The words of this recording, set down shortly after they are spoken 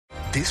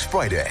This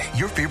Friday,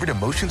 your favorite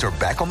emotions are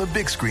back on the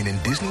big screen in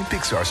Disney and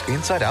Pixar's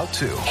Inside Out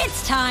 2.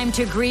 It's time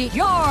to greet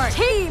your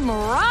Team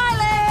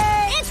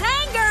Riley. It's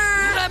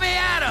anger. Let me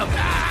at him.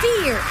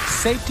 Fear.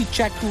 Safety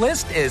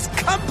checklist is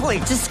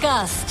complete.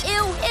 Disgust. Ew,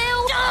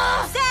 ew.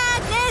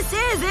 Sadness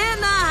is in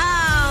the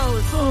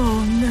house.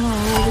 Oh, no.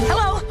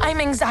 Hello, I'm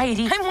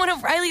anxiety. I'm one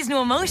of Riley's new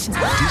emotions.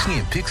 Disney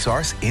and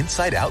Pixar's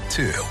Inside Out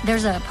 2.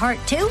 There's a part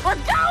 2? We're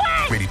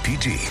going! Rated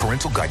PG.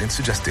 Parental guidance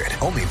suggested.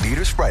 Only in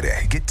theaters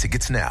Friday. Get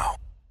tickets now.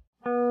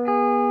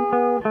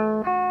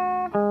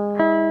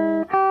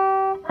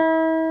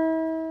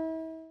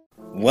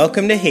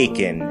 Welcome to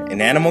Haken, an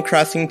Animal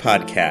Crossing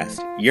podcast,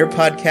 your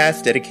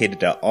podcast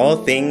dedicated to all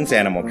things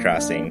Animal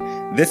Crossing.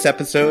 This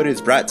episode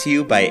is brought to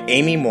you by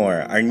Amy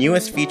Moore, our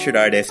newest featured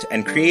artist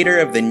and creator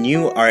of the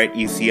new art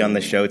you see on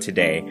the show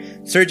today.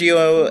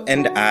 Sergio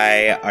and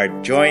I are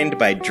joined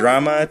by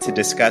Drama to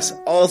discuss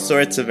all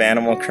sorts of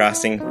Animal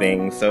Crossing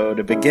things. So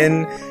to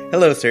begin,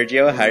 hello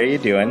Sergio, how are you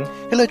doing?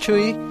 Hello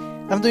Chewy,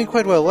 I'm doing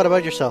quite well. What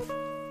about yourself?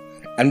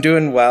 I'm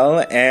doing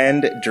well,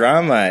 and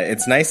Drama,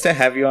 it's nice to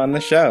have you on the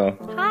show.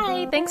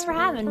 Hi, thanks for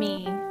having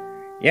me.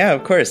 Yeah,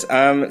 of course.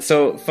 I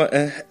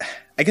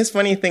guess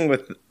funny thing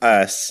with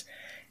us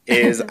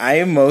is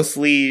I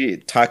mostly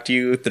talk to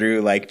you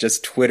through like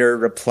just Twitter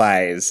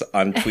replies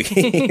on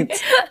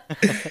tweets.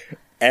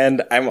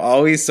 And I'm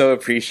always so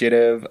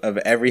appreciative of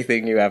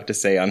everything you have to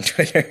say on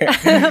Twitter.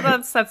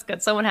 That's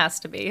good. Someone has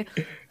to be.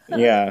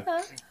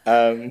 Yeah.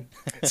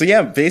 So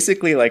yeah,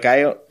 basically like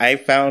I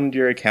found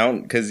your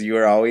account because you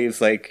were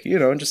always like, you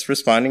know, just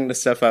responding to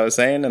stuff I was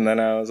saying. And then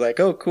I was like,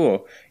 oh,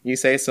 cool. You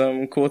say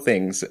some cool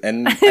things.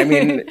 And I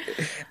mean,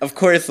 of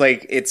course,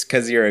 like it's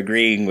because you're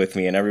agreeing with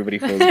me and everybody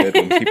feels good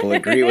when people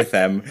agree with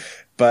them.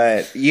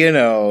 But, you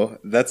know,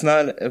 that's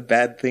not a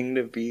bad thing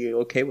to be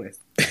okay with.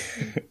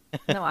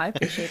 No, I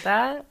appreciate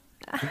that.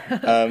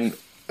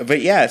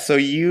 But yeah, so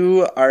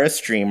you are a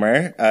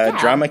streamer. Yeah.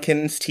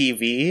 Dramakins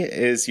TV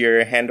is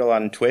your handle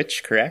on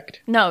Twitch,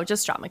 correct? No,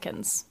 just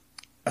Dramakins.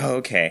 Oh,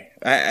 okay.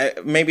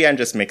 Maybe I'm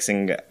just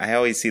mixing. I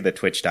always see the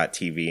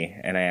twitch.tv,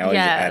 and I always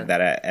add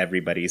that at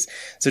everybody's.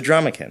 So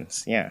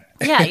Dramakins, yeah.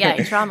 Yeah,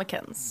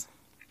 Dramakins.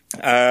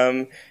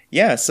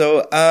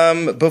 So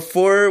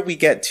before we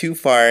get too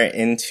far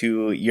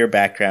into your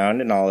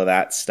background and all of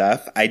that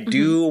stuff, I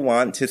do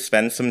want to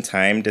spend some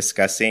time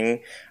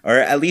discussing, or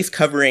at least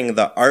covering,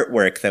 the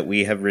artwork that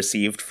we have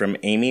received from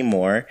Amy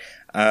Moore.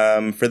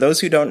 For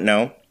those who don't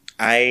know,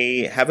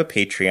 I have a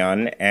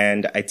Patreon,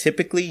 and I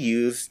typically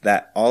use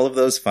all of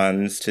those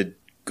funds to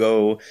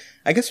go,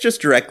 I guess, just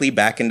directly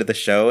back into the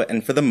show.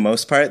 And for the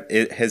most part,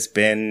 it has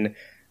been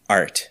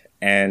art.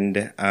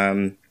 And,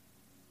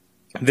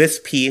 this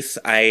piece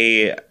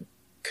I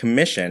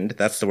commissioned,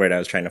 that's the word I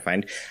was trying to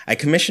find. I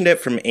commissioned it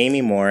from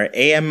Amy Moore,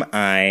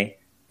 AMIMOORE.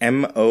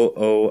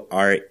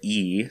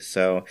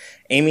 So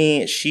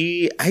Amy,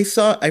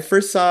 I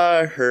first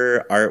saw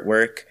her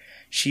artwork.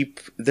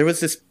 There was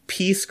this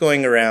piece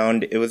going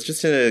around. It was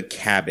just a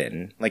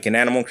cabin, like an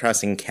Animal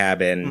Crossing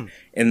cabin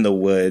in the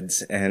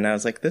woods. And I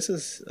was like, this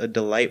is a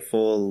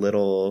delightful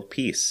little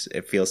piece.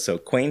 It feels so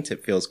quaint.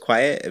 It feels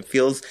quiet. It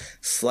feels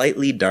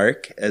slightly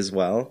dark as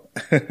well.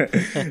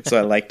 So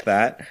I liked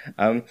that.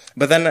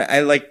 But then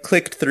I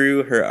clicked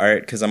through her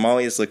art because I'm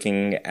always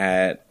looking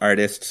at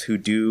artists who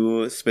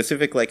do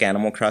specific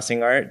Animal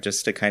Crossing art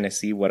just to kind of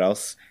see what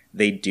else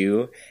they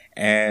do.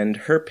 And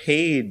her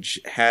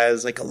page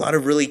has a lot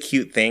of really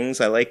cute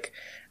things. I like,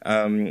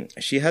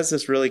 she has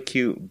this really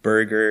cute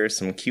burger,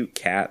 some cute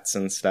cats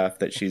and stuff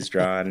that she's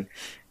drawn.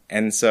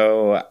 And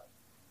so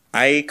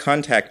I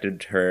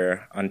contacted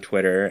her on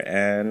Twitter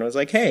and was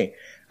like, hey,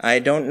 I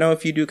don't know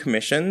if you do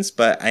commissions,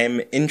 but I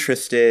am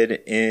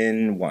interested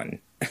in one.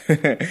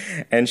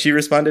 And she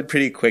responded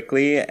pretty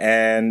quickly,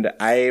 and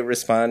I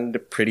respond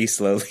pretty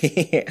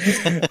slowly.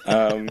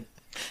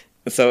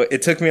 So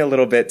it took me a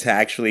little bit to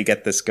actually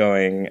get this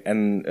going.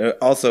 And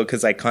also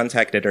because I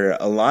contacted her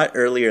a lot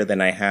earlier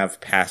than I have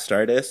past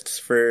artists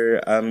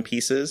for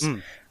pieces.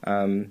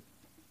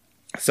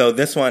 So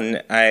this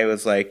one, I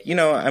was like,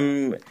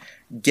 I'm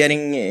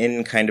getting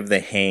in kind of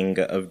the hang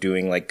of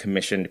doing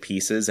commissioned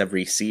pieces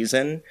every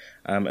season.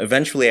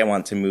 Eventually I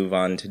want to move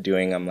on to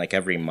doing them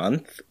every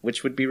month,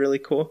 which would be really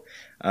cool.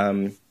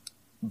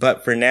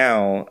 But for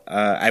now,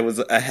 I was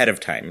ahead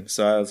of time.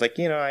 So I was like,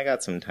 I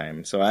got some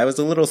time. So I was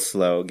a little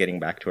slow getting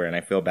back to her, and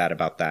I feel bad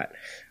about that.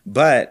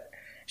 But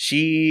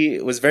she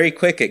was very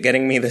quick at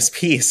getting me this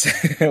piece,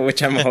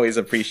 which I'm always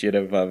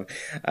appreciative of.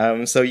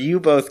 So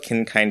you both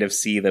can kind of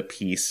see the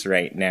piece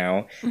right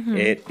now.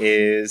 It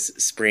is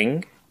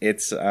spring.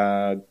 It's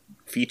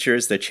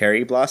features the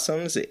cherry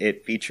blossoms.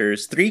 It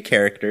features 3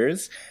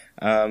 characters.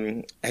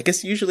 I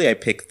guess usually I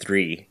pick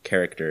 3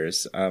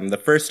 characters.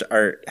 The first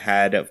art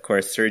had, of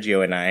course,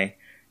 Sergio and I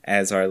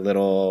as our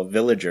little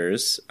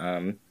villagers.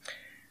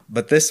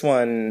 But this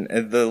one,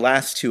 the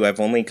last 2,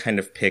 I've only kind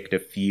of picked a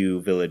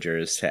few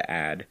villagers to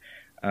add.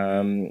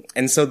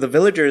 And so the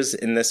villagers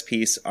in this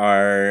piece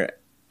are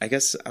I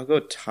guess I'll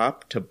go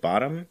top to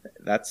bottom.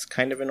 That's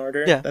kind of an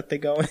order Yeah. that they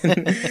go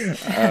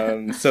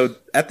in. So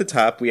at the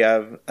top, we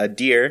have a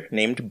deer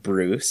named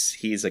Bruce.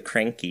 He's a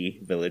cranky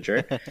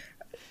villager.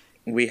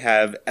 We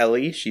have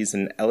Ellie. She's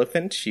an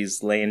elephant.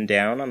 She's laying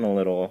down on a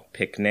little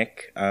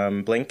picnic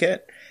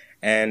blanket.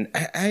 And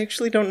I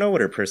actually don't know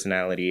what her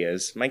personality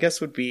is. My guess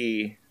would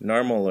be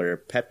normal or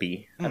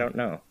peppy. I don't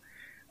know.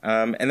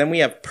 And then we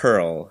have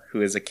Pearl,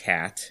 who is a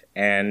cat.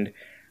 And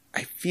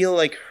I feel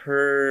like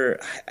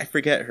I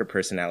forget her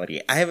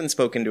personality. I haven't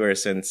spoken to her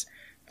since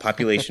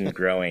population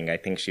growing. I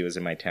think she was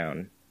in my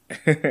town.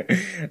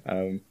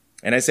 And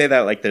I say that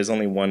like there's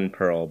only one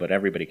Pearl, but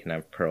everybody can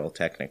have Pearl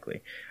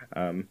technically.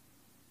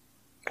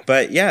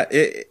 But yeah,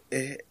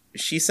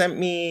 she sent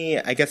me,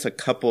 I guess, a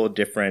couple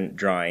different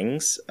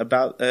drawings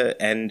about,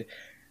 and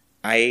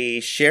I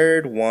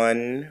shared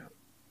one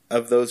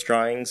of those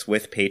drawings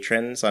with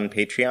patrons on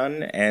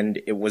Patreon, and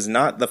it was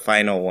not the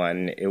final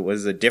one. It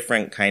was a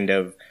different kind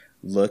of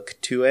look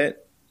to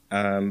it.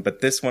 But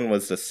this one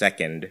was the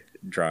second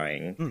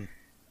drawing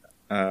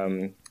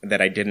that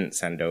I didn't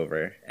send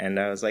over. And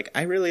I was like,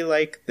 I really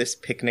like this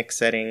picnic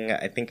setting.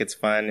 I think it's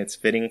fun. It's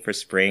fitting for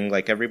spring.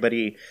 Like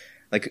everybody,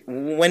 like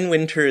when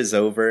winter is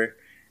over,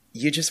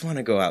 you just want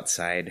to go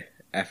outside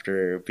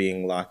after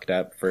being locked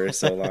up for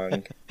so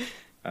long.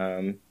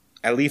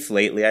 At least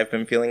lately I've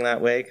been feeling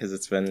that way because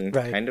it's been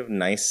kind of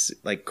nice,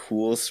 like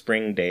cool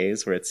spring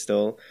days where it's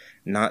still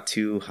not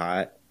too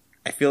hot.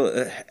 I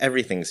feel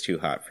everything's too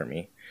hot for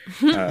me.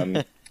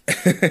 But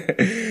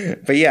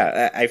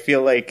yeah, I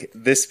feel like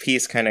this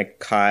piece kind of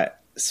caught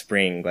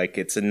spring. Like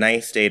it's a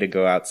nice day to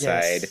go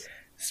outside,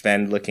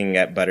 spend looking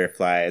at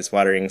butterflies,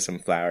 watering some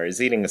flowers,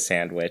 eating a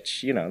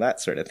sandwich, you know, that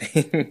sort of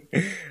thing.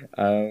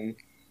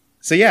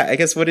 So yeah, I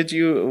guess what did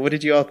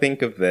you all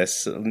think of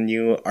this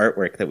new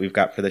artwork that we've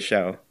got for the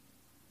show?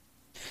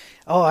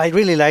 Oh, I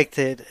really liked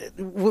it.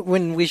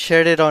 When we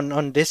shared it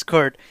on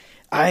Discord,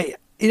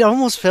 it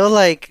almost felt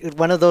like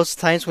one of those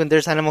times when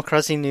there's Animal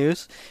Crossing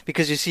news,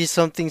 because you see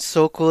something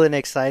so cool and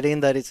exciting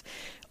that it's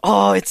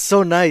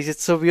so nice,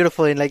 it's so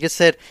beautiful, and like you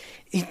said,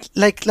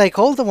 like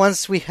all the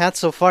ones we had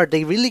so far,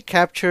 they really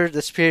captured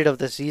the spirit of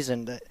the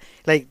season.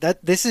 Like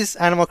that, this is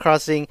Animal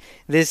Crossing,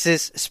 this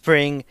is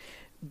spring,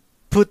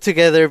 put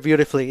together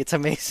beautifully. It's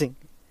amazing.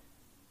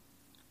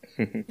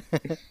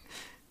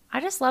 I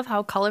just love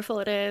how colorful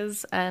it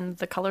is and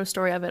the color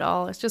story of it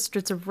all.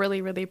 It's a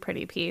really, really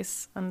pretty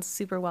piece and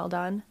super well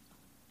done.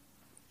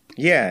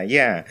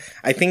 Yeah.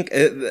 I think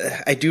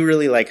I do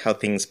really like how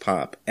things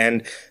pop.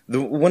 And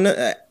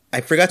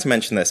I forgot to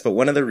mention this, but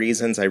one of the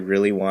reasons I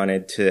really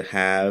wanted to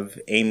have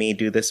Amy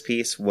do this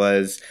piece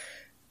was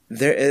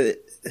the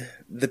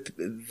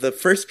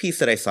first piece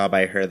that I saw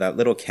by her, that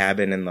little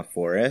cabin in the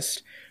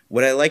forest.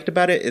 What I liked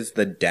about it is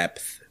the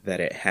depth that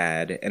it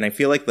had. And I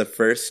feel like the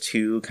first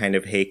two kind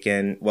of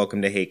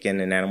Welcome to Haken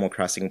and Animal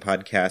Crossing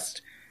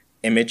podcast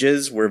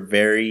images were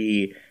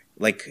very,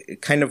 like,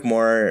 kind of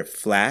more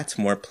flat,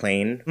 more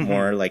plain,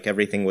 more like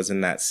everything was in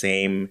that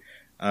same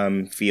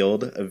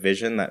field of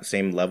vision, that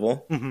same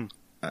level.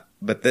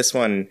 But this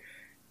one,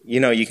 you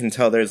know, you can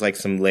tell there's like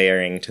some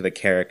layering to the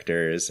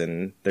characters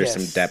and there's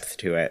some depth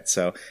to it.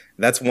 So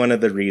that's one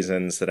of the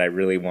reasons that I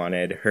really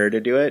wanted her to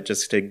do it,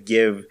 just to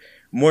give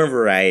more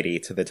variety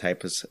to the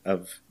types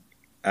of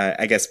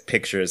I guess,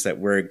 pictures that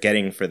we're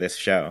getting for this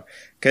show.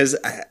 Because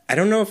I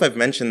don't know if I've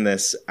mentioned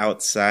this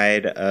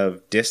outside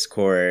of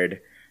Discord,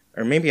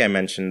 or maybe I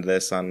mentioned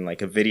this on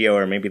like a video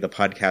or maybe the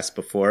podcast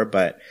before,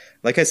 but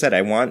like I said,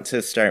 I want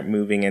to start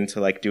moving into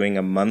like doing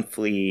a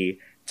monthly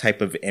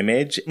type of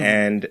image,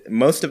 and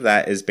most of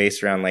that is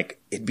based around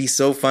like, it'd be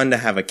so fun to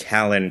have a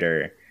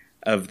calendar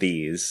of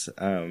these.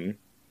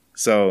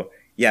 So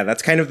yeah,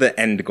 that's kind of the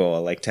end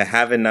goal, like to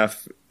have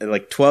enough,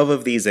 like 12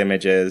 of these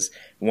images,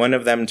 one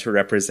of them to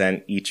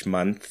represent each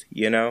month,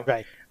 you know?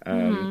 Right.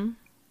 And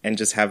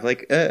just have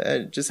like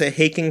just a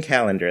Haken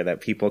calendar that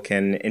people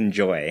can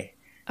enjoy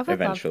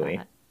eventually.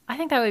 Love that. I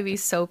think that would be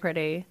so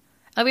pretty.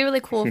 It'd be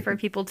really cool for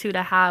people too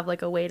to have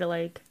like a way to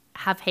like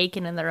have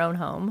Haken in their own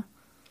home.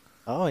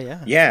 Oh,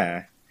 yeah.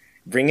 Yeah.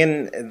 Bring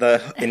in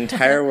the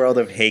entire world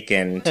of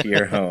Haken to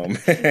your home.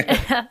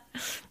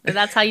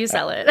 That's how you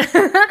sell it.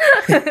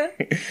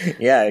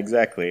 Yeah,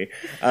 exactly.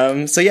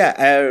 So yeah,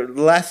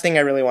 the last thing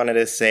I really wanted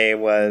to say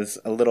was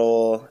a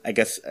little, I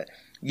guess,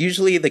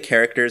 usually the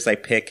characters I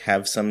pick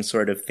have some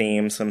sort of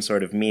theme, some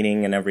sort of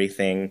meaning and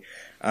everything.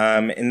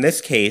 In this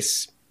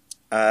case,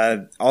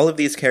 all of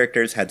these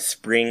characters had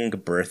spring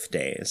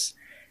birthdays.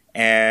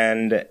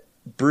 And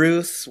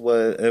Bruce,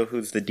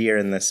 who's the deer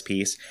in this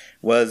piece,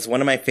 was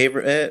one of my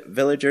favorite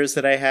villagers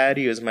that I had.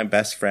 He was my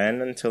best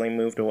friend until he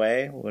moved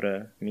away. What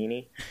a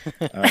meanie.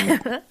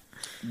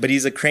 But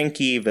he's a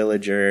cranky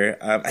villager.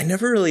 I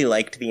never really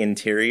liked the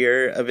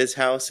interior of his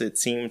house. It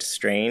seemed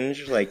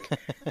strange. Like,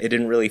 it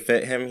didn't really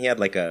fit him. He had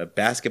like a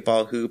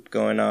basketball hoop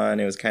going on.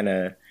 It was kind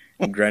of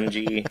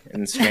grungy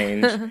and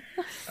strange.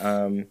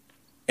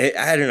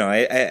 I don't know.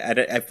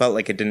 I felt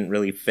like it didn't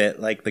really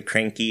fit like the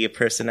cranky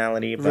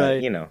personality,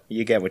 but you know,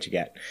 you get what you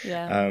get.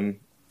 Yeah.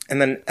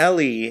 And then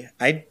Ellie,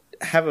 I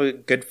have a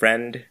good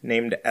friend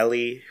named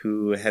Ellie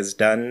who has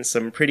done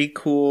some pretty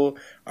cool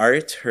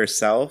art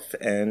herself.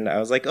 And I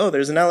was like, oh,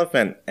 there's an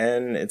elephant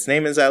and its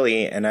name is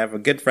Ellie. And I have a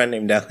good friend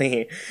named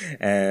Ellie.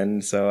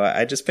 And so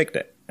I just picked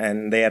it.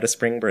 And they had a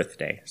spring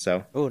birthday.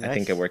 So nice. I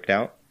think it worked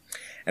out.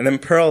 And then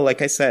Pearl,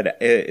 like I said,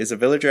 is a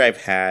villager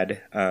I've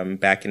had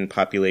back in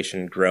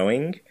population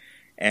growing.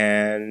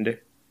 And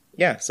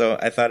yeah, so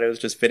I thought it was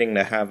just fitting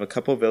to have a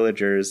couple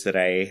villagers that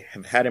I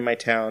have had in my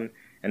town,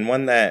 and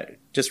one that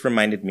just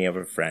reminded me of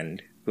a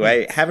friend who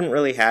I haven't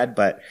really had,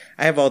 but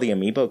I have all the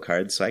amiibo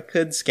cards, so I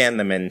could scan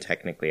them in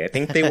technically. I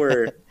think they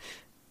were...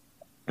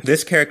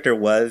 This character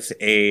was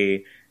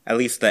at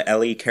least the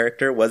Ellie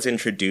character was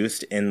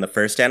introduced in the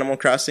first Animal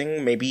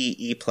Crossing, maybe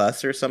E+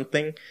 or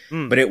something,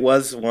 but it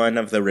was one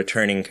of the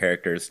returning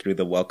characters through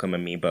the Welcome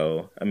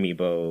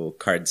Amiibo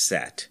card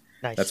set.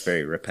 Nice. That's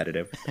very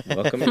repetitive.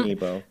 Welcome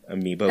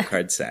Amiibo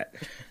card set.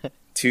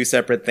 Two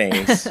separate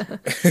things.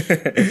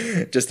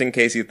 Just in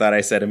case you thought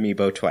I said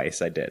Amiibo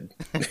twice, I did.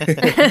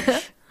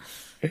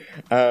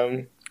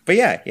 But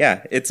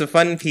yeah, it's a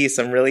fun piece.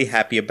 I'm really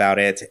happy about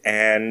it.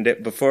 And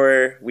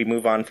before we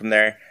move on from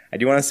there, I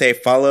do want to say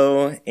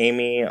follow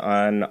Amy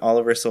on all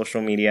of her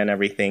social media and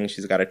everything.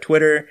 She's got a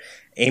Twitter,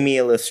 Amy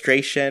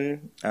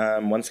Illustration.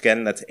 Once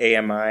again, that's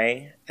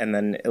AMI and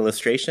then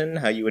illustration,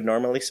 how you would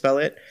normally spell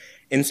it.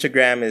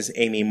 Instagram is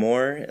Amy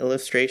Moore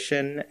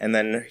Illustration, and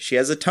then she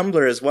has a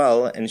Tumblr as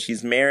well, and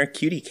she's Mayor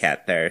Cutie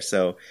Cat there.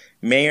 So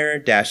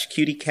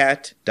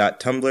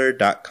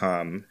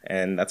mayor-cutiecat.tumblr.com,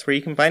 and that's where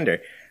you can find her.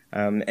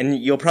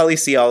 And you'll probably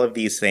see all of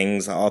these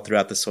things all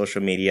throughout the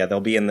social media. They'll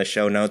be in the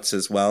show notes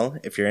as well,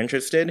 if you're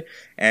interested.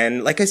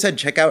 And like I said,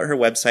 check out her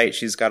website.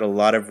 She's got a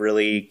lot of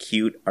really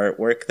cute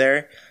artwork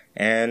there.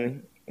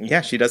 And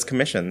yeah, she does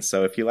commissions.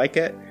 So if you like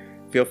it,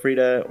 feel free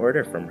to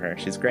order from her.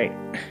 She's great.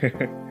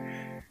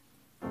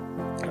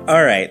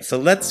 All right, so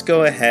let's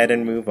go ahead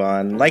and move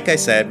on. Like I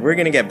said, we're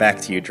going to get back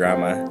to you,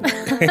 Drama.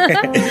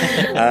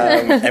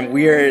 And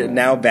we are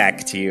now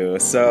back to you.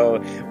 So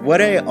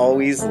what I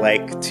always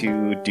like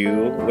to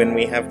do when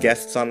we have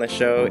guests on the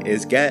show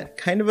is get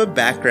kind of a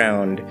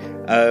background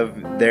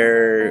of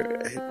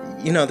their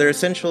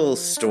essential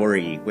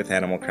story with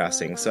Animal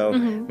Crossing. So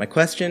my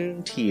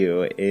question to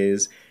you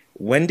is,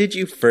 when did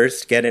you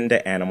first get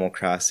into Animal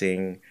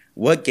Crossing?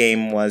 What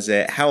game was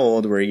it? How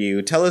old were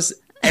you? Tell us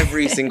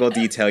every single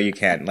detail you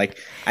can. Like,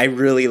 I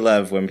really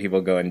love when people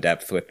go in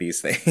depth with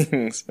these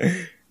things.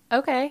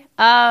 Okay.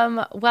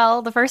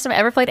 Well, the first time I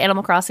ever played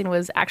Animal Crossing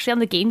was actually on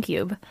the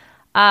GameCube.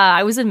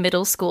 I was in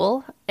middle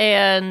school,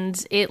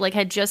 and it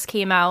had just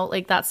came out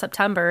that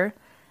September,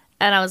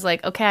 and I was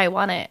like, okay, I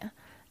want it.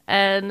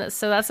 And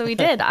so that's what we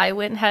did. I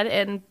went ahead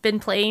and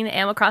been playing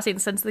Animal Crossing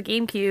since the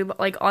GameCube,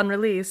 on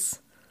release.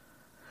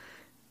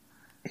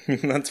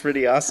 That's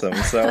pretty awesome.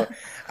 So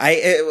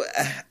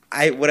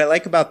what I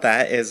like about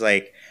that is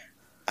I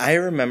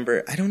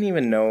remember, I don't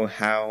even know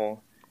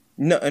how,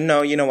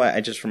 no, you know what? I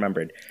just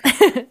remembered.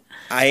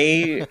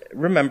 I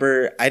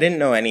remember I didn't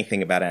know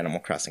anything about Animal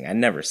Crossing. I'd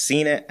never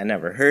seen it. I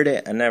never heard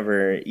it. I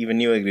never even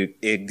knew it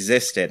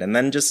existed. And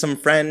then just some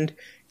friend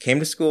came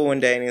to school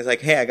one day and he was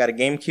like, hey, I got a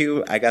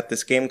GameCube. I got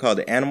this game called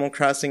Animal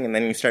Crossing. And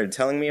then he started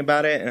telling me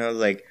about it. And I was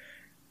like,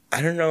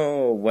 I don't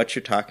know what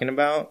you're talking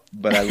about,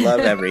 but I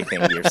love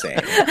everything you're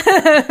saying.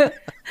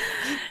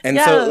 And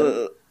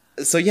yeah.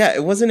 So yeah,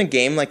 it wasn't a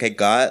game I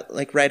got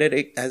right at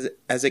it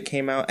as it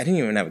came out. I didn't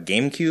even have a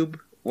GameCube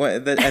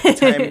at the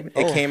time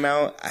it came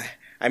out.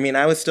 I mean,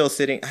 I was still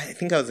sitting. I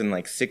think I was in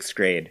 6th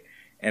grade,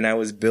 and I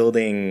was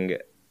building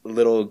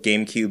little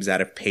GameCubes out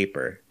of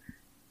paper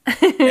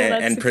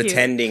and so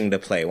pretending to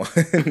play one.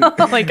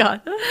 Oh my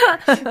god,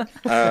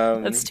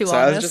 that's too honest.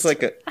 I was just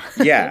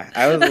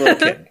I was a little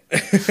kid.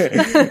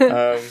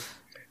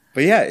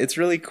 But yeah, it's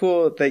really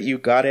cool that you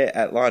got it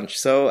at launch.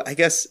 So I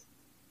guess,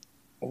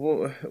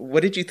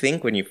 what did you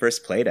think when you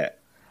first played it?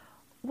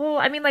 Well,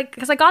 I mean,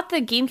 because I got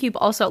the GameCube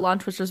also at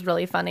launch, which was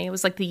really funny. It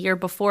was the year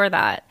before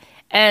that.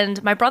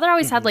 And my brother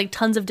always had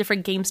tons of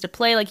different games to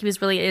play. He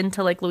was really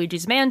into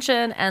Luigi's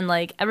Mansion and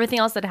everything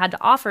else that it had to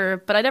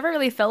offer. But I never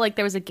really felt like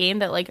there was a game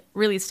that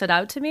really stood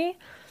out to me.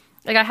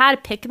 I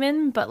had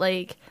Pikmin, but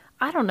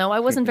I don't know, I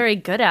wasn't very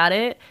good at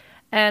it.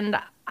 And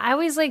I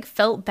always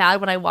felt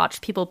bad when I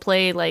watched people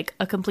play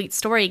a complete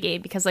story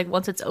game because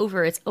once it's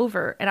over, it's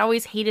over. And I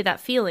always hated that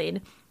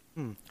feeling.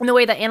 And the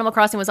way that Animal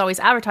Crossing was always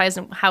advertised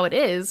and how it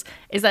is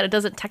that it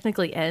doesn't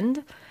technically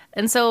end.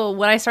 And so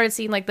when I started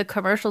seeing the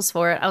commercials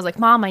for it, I was like,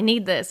 Mom, I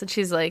need this. And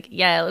she's like,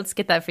 yeah, let's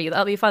get that for you.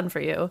 That'll be fun for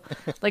you.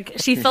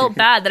 She felt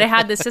bad that I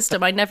had this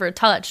system I never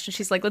touched. And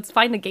she's like, let's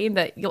find a game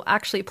that you'll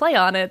actually play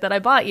on it that I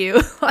bought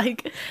you.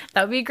 That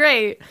would be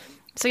great.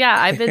 So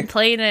yeah, I've been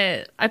playing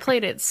it. I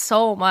played it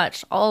so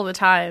much all the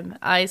time.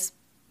 I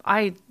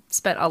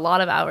spent a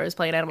lot of hours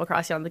playing Animal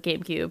Crossing on the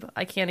GameCube.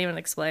 I can't even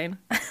explain.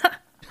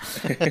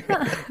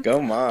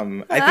 Go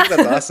Mom. I think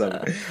that's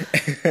awesome.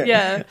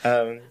 Yeah.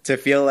 To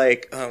feel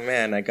oh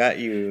man, I got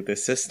you the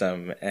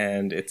system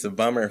and it's a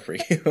bummer for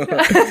you.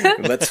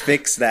 Let's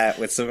fix that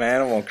with some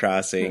Animal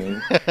Crossing.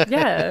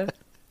 Yeah.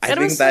 I It think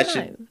was that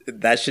so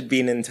that should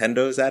be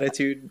Nintendo's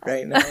attitude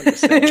right now. Just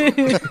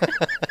saying.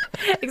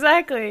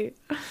 Exactly.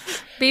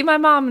 Be my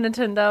mom,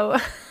 Nintendo.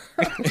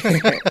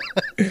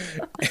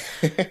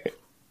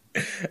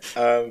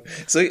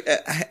 So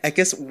I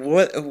guess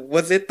what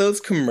was it? Those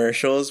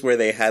commercials where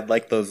they had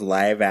like those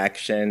live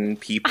action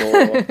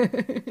people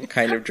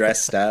kind of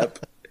dressed up.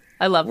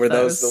 I love Were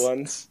those. those the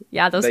ones?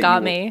 Yeah, those that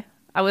got you- me.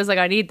 I was like,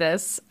 I need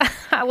this.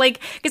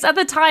 Like, because at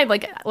the time,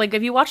 like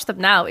if you watch them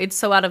now, it's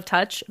so out of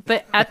touch.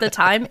 But at the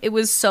time, it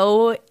was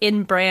so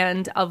in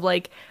brand of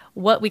like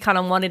what we kind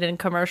of wanted in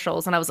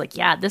commercials. And I was like,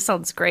 yeah, this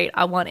sounds great.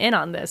 I want in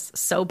on this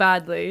so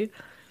badly.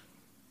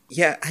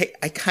 Yeah,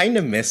 I kind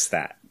of miss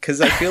that because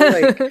I feel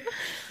like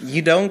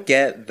you don't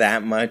get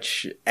that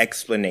much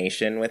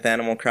explanation with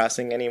Animal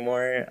Crossing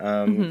anymore.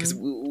 Because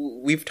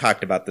we've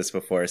talked about this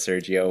before,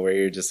 Sergio, where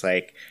you're just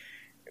like,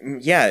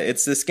 yeah,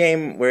 it's this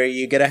game where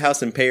you get a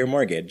house and pay your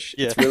mortgage.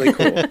 Yeah. It's really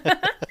cool.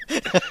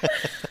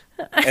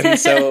 And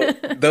so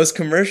those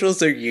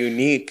commercials are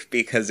unique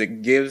because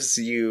it gives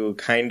you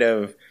kind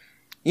of,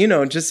 you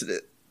know, just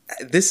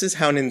this is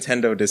how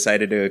Nintendo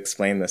decided to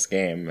explain this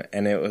game.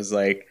 And it was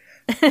like,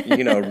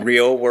 you know,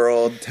 real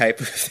world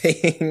type of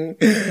thing.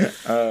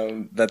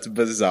 That's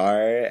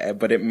bizarre,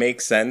 but it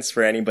makes sense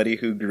for anybody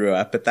who grew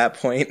up at that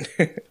point.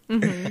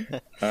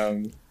 But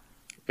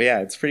yeah,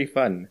 it's pretty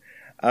fun.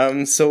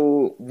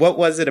 So what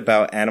was it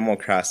about Animal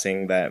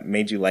Crossing that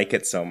made you like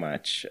it so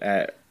much?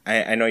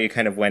 I know you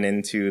kind of went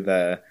into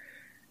the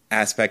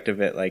aspect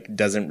of it, like,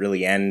 doesn't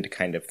really end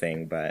kind of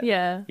thing, but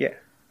Yeah.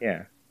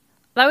 yeah.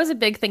 That was a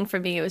big thing for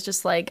me. It was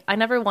just like, I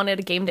never wanted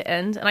a game to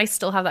end. And I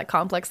still have that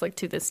complex, like,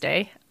 to this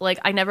day. Like,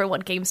 I never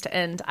want games to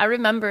end. I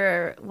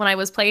remember when I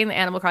was playing the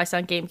Animal Crossing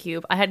on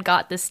GameCube, I had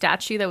got this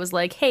statue that was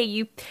like, hey,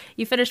 you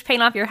finished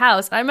paying off your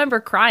house. And I remember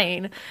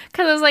crying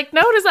because I was like,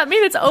 no, does that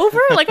mean it's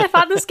over? Like, I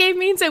thought this game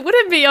means it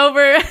wouldn't be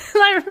over. And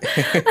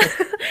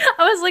I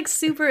was like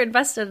super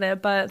invested in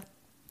it, but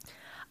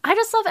I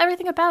just love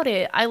everything about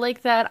it. I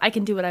like that I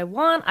can do what I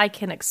want. I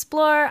can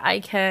explore. I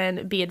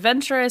can be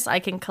adventurous. I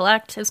can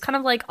collect. It's kind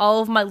of like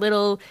all of my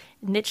little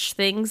niche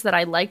things that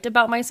I liked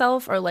about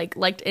myself or like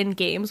liked in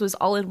games was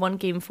all in one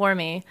game for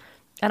me.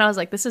 And I was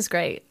like, this is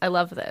great. I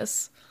love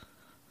this.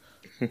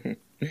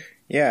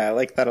 Yeah, I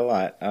like that a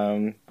lot.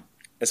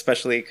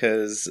 Especially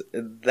because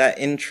that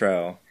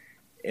intro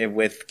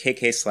with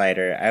KK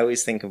Slider, I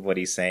always think of what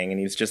he's saying, and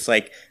he's just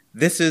like,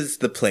 this is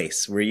the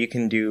place where you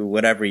can do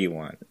whatever you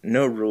want.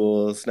 No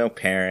rules, no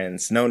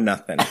parents, no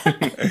nothing.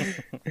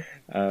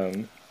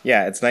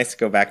 Yeah, it's nice to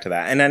go back to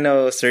that. And I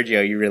know,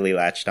 Sergio, you really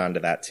latched onto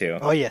that too.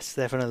 Oh yes,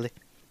 definitely.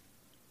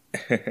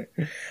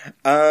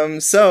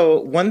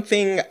 So one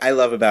thing I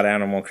love about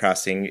Animal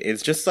Crossing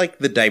is just like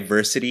the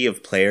diversity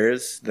of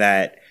players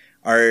that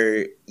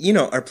are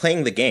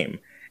playing the game.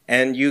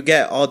 And you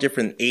get all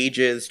different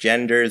ages,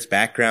 genders,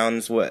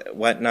 backgrounds,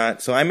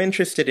 whatnot. So I'm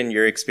interested in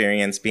your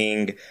experience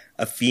being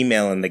a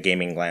female in the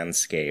gaming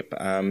landscape.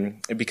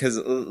 Because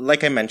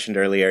like I mentioned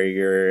earlier,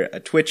 you're a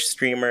Twitch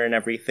streamer and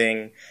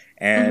everything.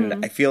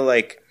 And I feel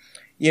like,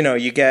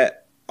 you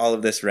get all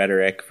of this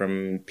rhetoric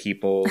from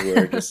people who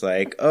are just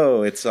like,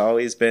 oh, it's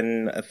always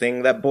been a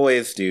thing that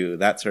boys do,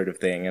 that sort of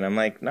thing. And I'm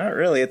like, not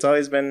really. It's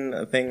always been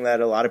a thing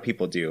that a lot of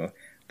people do.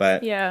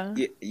 But yeah,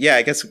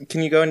 I guess,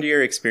 can you go into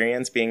your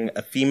experience being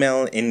a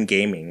female in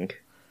gaming?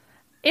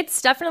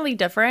 It's definitely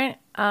different.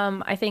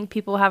 I think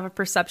people have a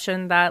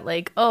perception that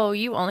like, oh,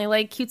 you only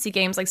like cutesy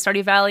games like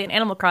Stardew Valley and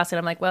Animal Crossing.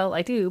 I'm like, well,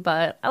 I do,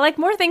 but I like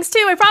more things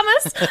too, I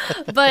promise.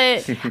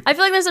 But I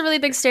feel like there's a really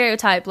big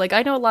stereotype. Like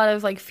I know a lot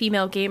of like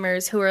female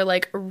gamers who are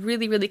like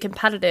really, really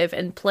competitive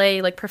and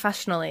play like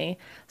professionally.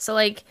 So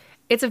like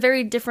it's a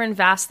very different,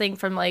 vast thing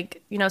from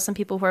like, some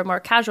people who are more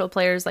casual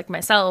players like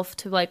myself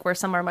to like where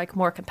some are like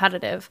more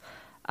competitive.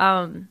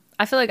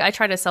 I feel like I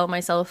try to sell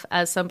myself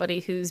as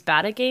somebody who's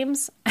bad at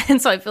games.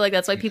 And so I feel like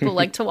that's why people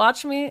like to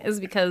watch me is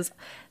because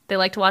they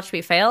like to watch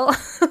me fail.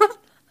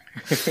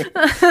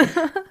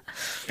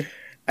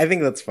 I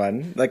think that's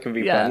fun. That can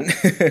be fun.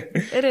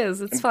 It is.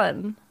 It's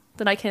fun.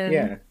 Then I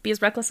can be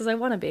as reckless as I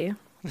want to be.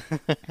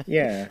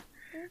 Yeah.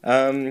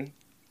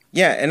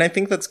 Yeah, and I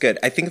think that's good.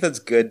 I think that's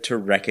good to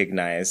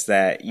recognize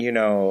that,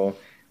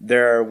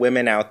 there are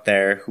women out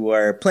there who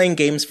are playing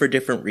games for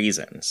different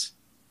reasons.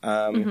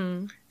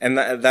 And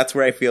that's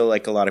where I feel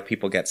like a lot of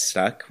people get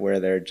stuck, where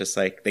they're just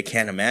like, they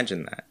can't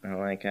imagine that. And I'm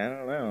like, I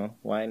don't know.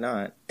 Why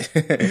not?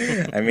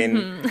 I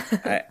mean,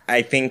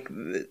 I think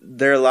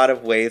there are a lot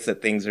of ways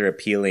that things are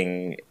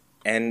appealing.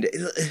 And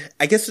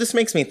I guess this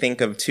makes me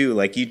think of, too,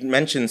 like you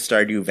mentioned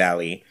Stardew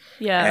Valley.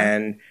 Yeah.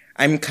 And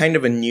I'm kind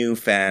of a new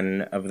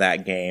fan of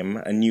that game,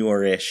 a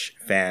newer-ish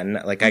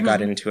fan. Like, I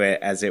got into it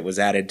as it was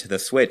added to the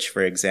Switch,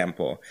 for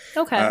example.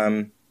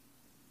 Okay.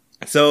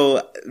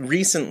 So,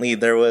 recently,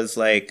 there was,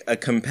 like, a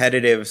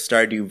competitive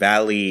Stardew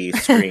Valley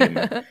stream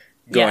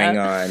going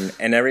on,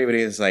 and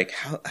everybody was like,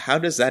 how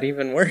does that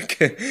even work?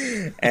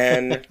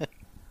 And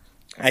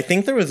I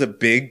think there was a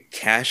big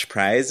cash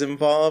prize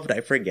involved. I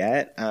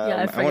forget.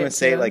 I want to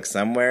say like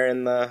somewhere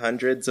in the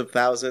hundreds of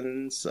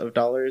thousands of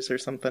dollars or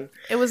something.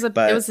 It was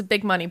a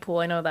big money pool.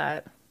 I know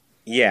that.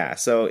 Yeah,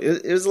 so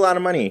it was a lot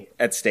of money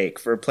at stake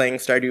for playing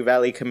Stardew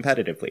Valley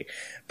competitively.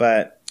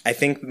 But I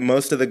think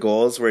most of the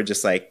goals were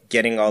just like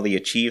getting all the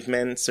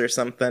achievements or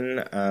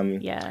something.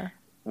 Yeah.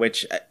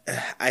 Which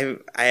I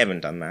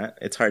haven't done that.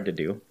 It's hard to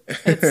do.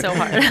 It's so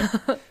hard.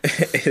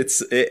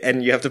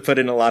 And you have to put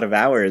in a lot of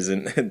hours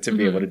to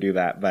be able to do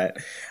that. But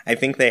I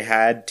think they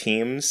had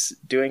teams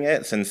doing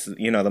it since, the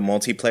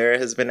multiplayer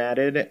has been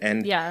added.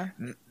 And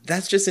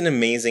that's just an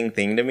amazing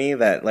thing to me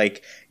that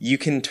like you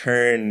can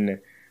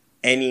turn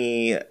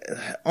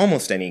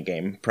almost any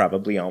game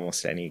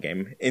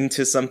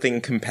into something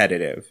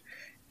competitive.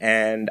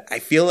 And I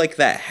feel like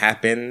that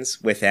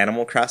happens with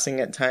Animal Crossing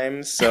at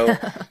times. So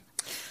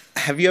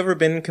have you ever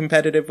been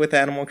competitive with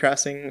Animal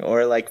Crossing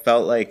or like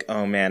felt like,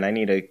 oh man, I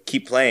need to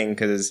keep playing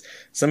because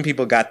some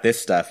people got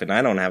this stuff and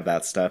I don't have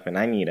that stuff and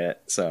I need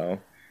it. So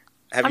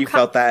have you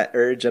felt that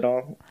urge at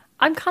all?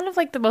 I'm kind of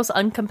like the most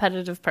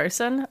uncompetitive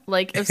person.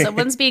 Like if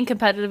someone's being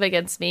competitive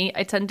against me,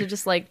 I tend to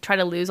just like try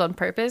to lose on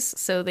purpose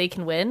so they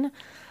can win.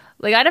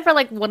 Like I never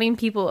like wanting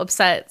people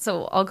upset,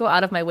 so I'll go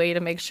out of my way to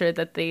make sure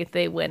that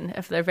they win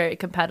if they're very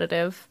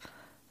competitive.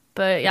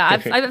 But yeah,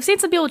 I've seen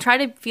some people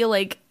try to feel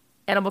like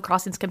Animal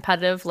Crossing's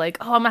competitive, like,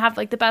 oh, I'm gonna have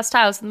like the best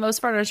house and the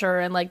most furniture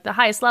and like the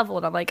highest level,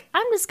 and I'm like,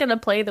 I'm just gonna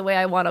play the way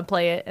I want to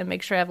play it and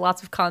make sure I have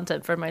lots of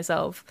content for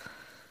myself.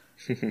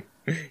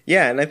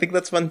 Yeah, and I think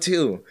that's fun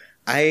too.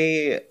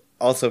 I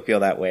also feel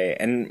that way,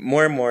 and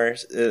more,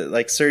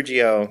 like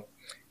Sergio,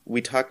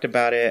 we talked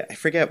about it. I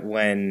forget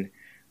when,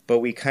 but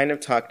we kind of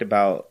talked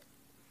about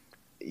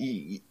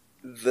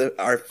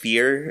our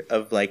fear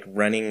of like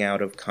running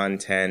out of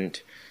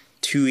content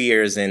 2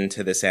 years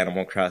into this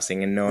Animal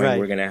Crossing and knowing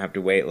we're going to have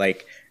to wait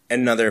like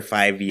another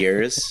 5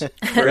 years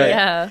for it.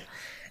 Yeah.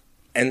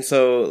 And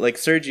so like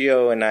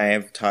Sergio and I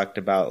have talked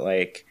about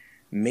like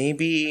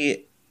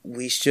maybe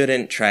we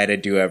shouldn't try to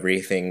do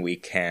everything we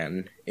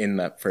can in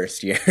that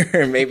first year.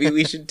 Maybe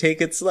we should take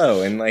it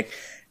slow and like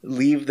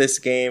leave this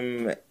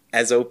game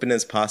as open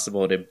as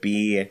possible to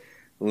be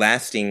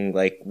lasting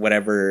like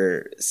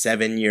whatever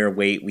 7-year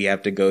wait we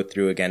have to go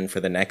through again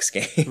for the next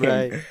game.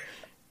 Right.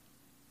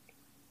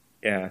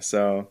 Yeah,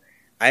 so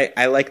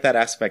I like that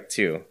aspect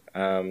too,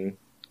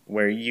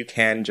 where you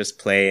can just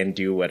play and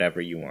do whatever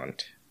you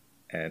want.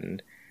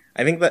 And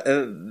I think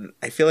that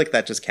I feel like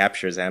that just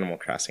captures Animal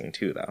Crossing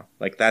too, though.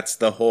 Like that's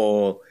the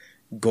whole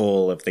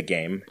goal of the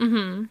game.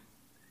 Mm-hmm.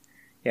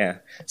 Yeah.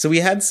 So we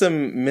had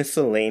some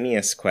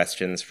miscellaneous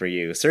questions for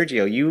you.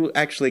 Sergio, you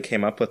actually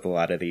came up with a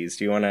lot of these.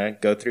 Do you want to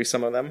go through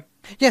some of them?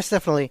 Yes,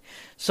 definitely.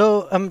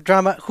 So,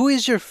 Drama, who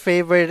is your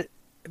favorite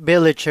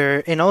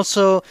villager and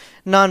also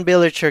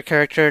non-villager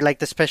character, like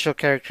the special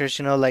characters,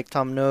 like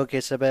Tom Nook,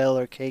 Isabelle,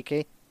 or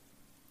KK?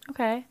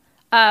 Okay.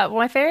 Well,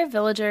 my favorite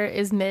villager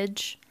is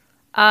Midge.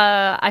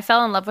 I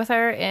fell in love with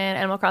her in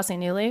Animal Crossing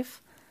New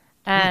Leaf.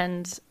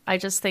 And I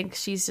just think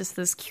she's just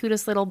this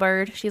cutest little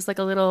bird. She's like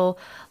a little,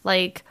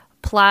 like,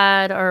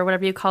 plaid or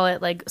whatever you call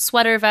it, like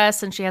sweater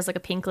vest, and she has like a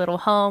pink little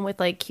home with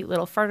like cute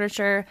little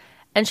furniture.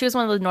 And she was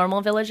one of the normal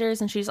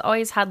villagers, and she's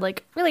always had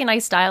like really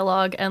nice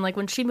dialogue. And like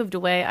when she moved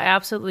away, I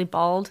absolutely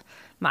bawled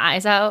my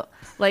eyes out.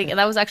 Like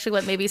that was actually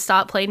what made me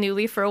stop playing New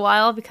Leaf for a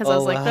while, because I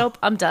was like, nope,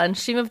 I'm done.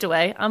 She moved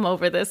away. I'm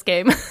over this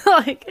game.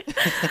 Like,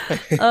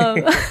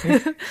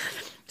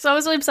 so I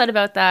was really upset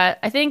about that.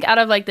 I think out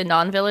of like the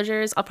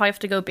non-villagers, I'll probably have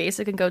to go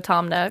basic and go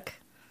Tom Nook.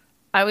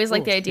 I always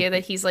like the idea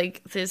that he's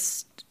like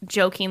this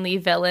jokingly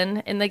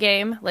villain in the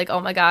game. Like, oh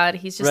my god,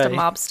 he's just a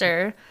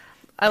mobster.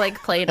 I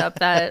like played up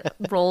that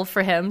role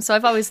for him. So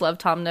I've always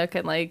loved Tom Nook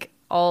and like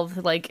all of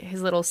like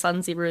his little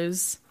sunsy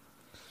ruse.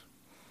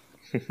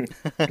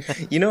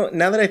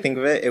 Now that I think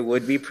of it, it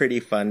would be pretty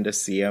fun to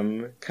see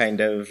him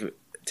kind of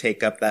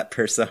take up that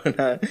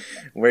persona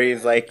where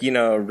he's like,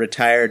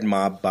 retired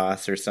mob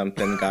boss or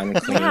something gone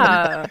clean.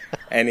 Yeah.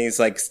 And he's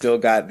like still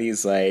got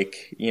these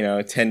like,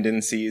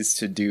 tendencies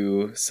to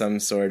do some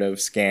sort of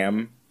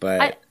scam.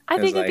 But I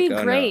think it'd be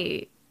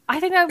great. No. I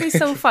think that would be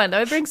so fun. That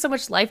would bring so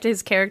much life to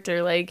his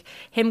character. Like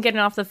him getting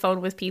off the phone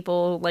with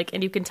people, like,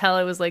 and you can tell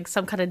it was like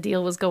some kind of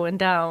deal was going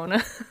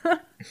down.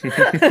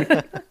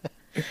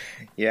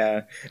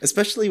 Yeah,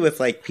 especially with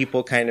like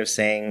people kind of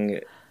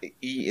saying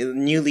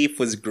New Leaf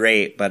was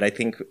great, but I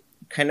think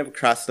kind of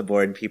across the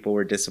board people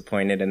were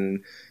disappointed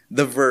in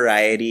the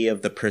variety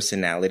of the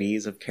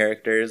personalities of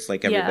characters.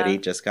 Like everybody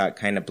just got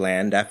kind of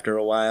bland after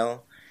a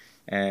while.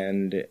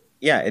 And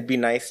yeah, it'd be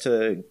nice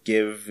to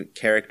give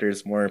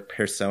characters more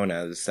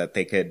personas that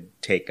they could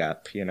take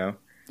up,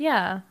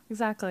 Yeah,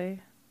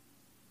 exactly.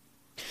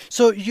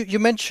 So you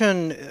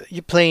mentioned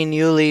you playing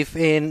New Leaf,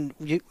 and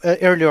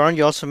earlier on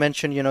you also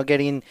mentioned,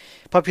 getting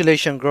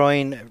population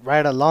growing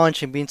right at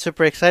launch and being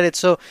super excited.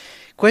 So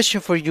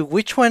question for you,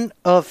 which one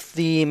of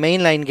the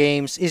mainline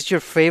games is your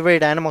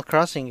favorite Animal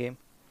Crossing game?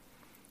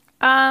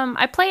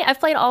 I've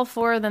played all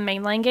 4 of the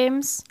mainline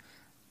games.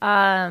 But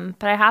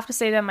I have to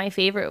say that my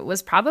favorite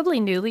was probably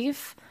New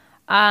Leaf.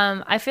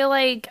 I feel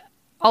like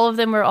all of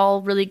them were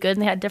all really good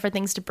and they had different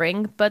things to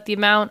bring, but the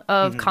amount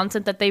of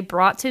content that they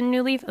brought to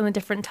New Leaf and the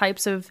different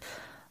types of,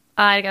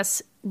 I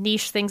guess,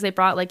 niche things they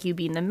brought, like you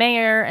being the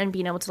mayor and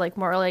being able to like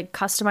more like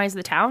customize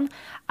the town,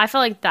 I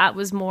felt like that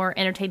was more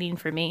entertaining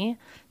for me,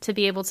 to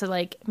be able to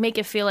like make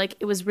it feel like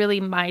it was really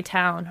my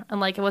town, and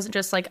like it wasn't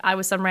just like I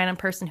was some random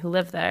person who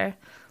lived there.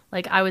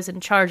 Like I was in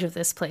charge of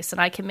this place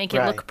and I can make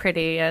it look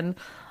pretty. And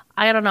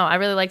I don't know, I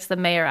really liked the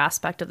mayor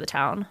aspect of the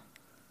town.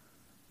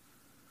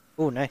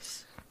 Oh,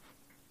 nice.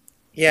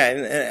 Yeah,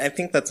 and I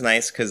think that's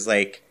nice because,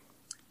 like,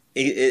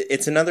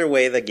 it's another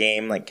way the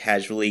game, like,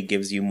 casually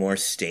gives you more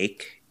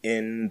stake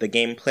in the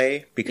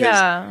gameplay. Because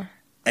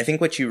I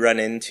think what you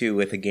run into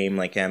with a game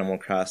like Animal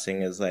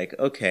Crossing is, like,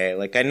 okay,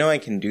 like, I know I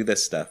can do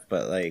this stuff,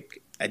 but,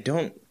 like, I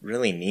don't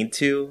really need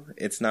to.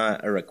 It's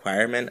not a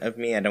requirement of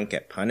me. I don't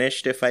get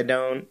punished if I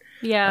don't.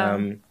 Yeah.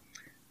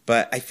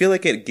 But I feel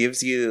like it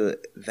gives you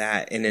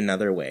that in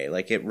another way.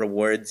 Like, it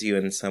rewards you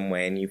in some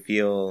way, and you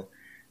feel...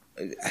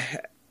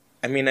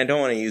 I mean, I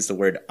don't want to use the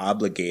word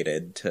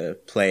obligated to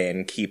play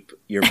and keep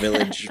your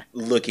village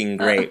looking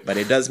great, but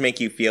it does make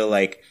you feel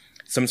like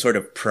some sort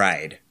of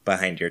pride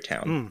behind your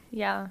town.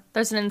 Yeah.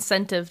 There's an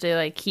incentive to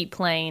like keep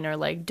playing or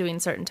like doing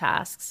certain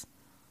tasks.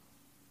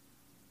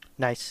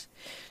 Nice.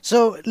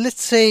 So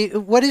let's say,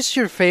 what is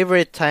your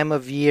favorite time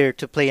of year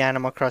to play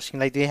Animal Crossing?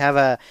 Like, do you have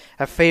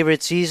a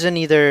favorite season?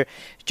 Either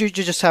do you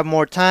just have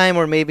more time,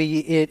 or maybe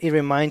it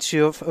reminds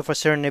you of a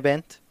certain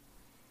event?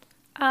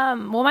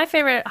 Well, my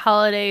favorite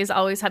holidays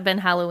always have been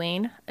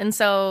Halloween. And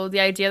so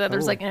the idea that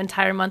there's like an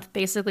entire month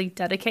basically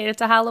dedicated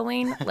to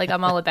Halloween, like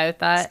I'm all about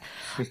that.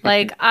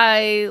 Like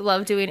I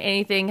love doing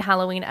anything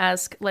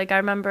Halloween-esque. Like I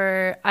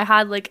remember I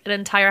had like an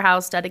entire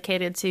house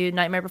dedicated to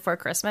Nightmare Before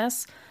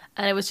Christmas,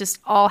 and it was just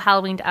all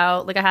Halloweened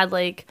out. Like I had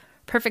like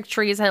perfect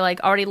trees. I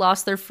like already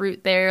lost their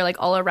fruit there, like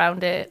all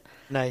around it.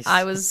 Nice.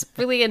 I was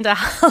really into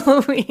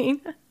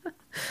Halloween.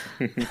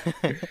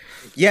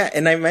 Yeah,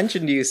 and I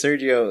mentioned to you,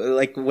 Sergio,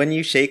 like when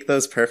you shake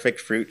those perfect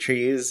fruit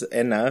trees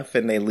enough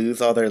and they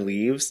lose all their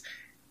leaves,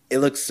 it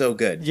looks so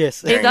good.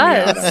 Yes, it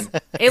does.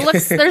 It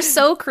looks, they're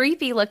so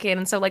creepy looking.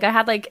 And so like I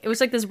had like, it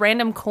was like this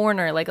random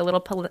corner, like a little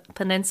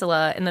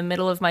peninsula in the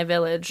middle of my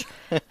village.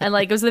 And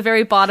like it was the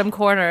very bottom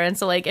corner. And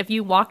so like if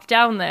you walked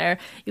down there,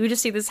 you would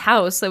just see this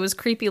house that was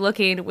creepy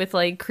looking with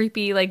like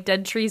creepy like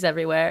dead trees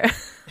everywhere.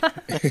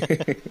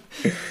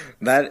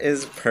 That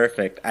is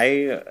perfect.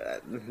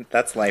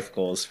 That's life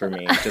goals for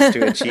me, just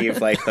to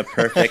achieve like the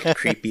perfect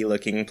creepy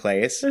looking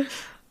place,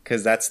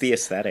 because that's the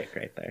aesthetic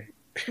right there.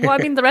 Well, I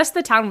mean, the rest of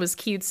the town was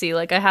cutesy.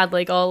 Like I had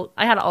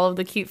all of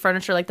the cute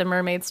furniture, like the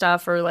mermaid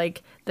stuff or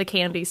like the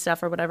candy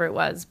stuff or whatever it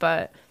was.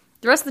 But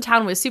the rest of the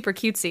town was super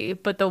cutesy.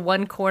 But the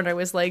one corner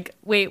was like,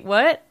 wait,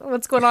 what?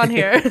 What's going on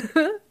here?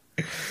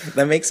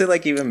 That makes it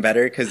like even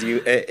better, because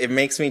it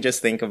makes me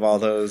just think of all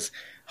those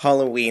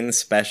Halloween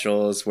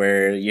specials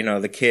where, you know,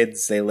 the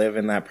kids, they live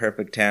in that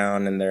perfect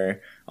town and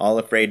they're all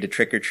afraid to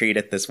trick or treat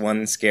at this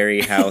one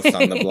scary house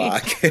on the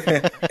block.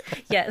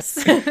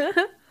 Yes.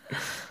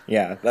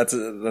 Yeah, that's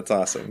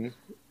awesome.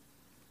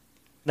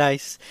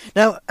 Nice.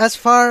 Now, as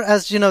far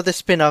as, you know, the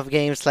spin-off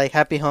games like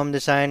Happy Home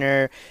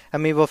Designer,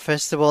 Amiibo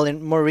Festival,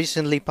 and more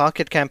recently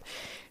Pocket Camp,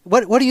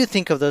 what do you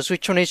think of those?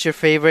 Which one is your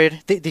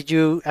favorite? Did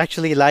you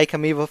actually like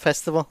Amiibo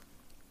Festival?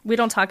 We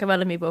don't talk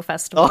about Amiibo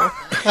Festival.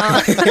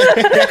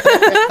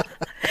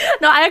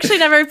 No, I actually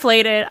never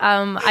played it.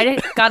 I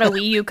got a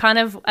Wii U kind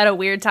of at a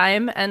weird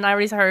time, and I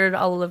already heard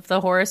all of the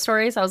horror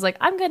stories. I was like,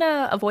 I'm going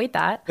to avoid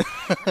that.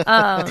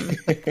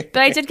 But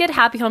I did get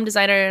Happy Home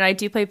Designer, and I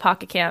do play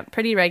Pocket Camp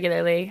pretty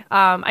regularly.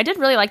 I did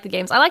really like the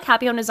games. I like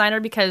Happy Home Designer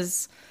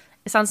because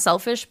it sounds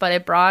selfish, but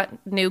it brought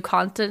new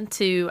content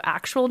to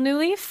actual New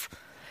Leaf.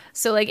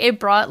 So, like, it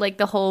brought, like,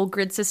 the whole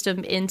grid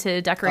system into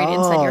decorating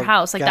inside your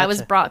house. Like, that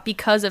was brought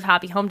because of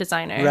Happy Home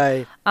Designer.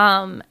 Right.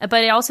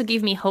 But it also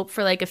gave me hope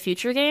for, like, a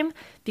future game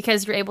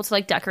because you're able to,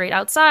 like, decorate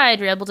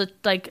outside. You're able to,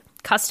 like,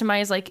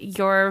 customize, like,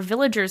 your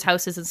villagers'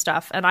 houses and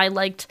stuff. And I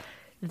liked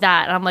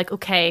that. And I'm like,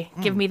 okay,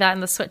 give me that in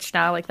the Switch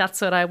now. Like, that's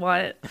what I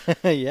want.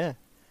 Yeah.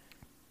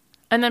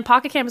 And then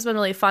Pocket Camp has been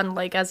really fun,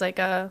 like, as, like,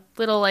 a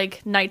little,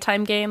 like,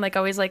 nighttime game. Like, I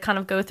always, like, kind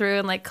of go through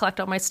and, like, collect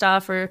all my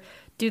stuff or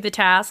do the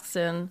tasks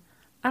and...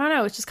 I don't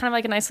know. It's just kind of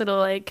like a nice little,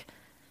 like,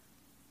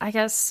 I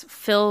guess,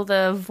 fill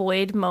the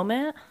void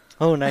moment.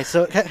 Oh, nice.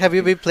 So have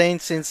you been playing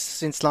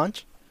since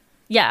launch?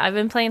 Yeah, I've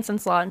been playing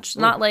since launch.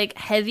 Not, like,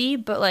 heavy,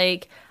 but,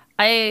 like,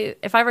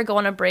 if I ever go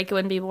on a break, it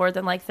wouldn't be more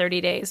than, like,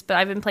 30 days. But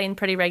I've been playing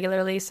pretty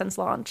regularly since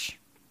launch.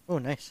 Oh,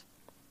 nice.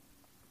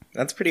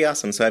 That's pretty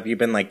awesome. So have you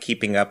been, like,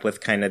 keeping up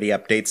with kind of the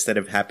updates that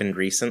have happened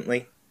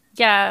recently?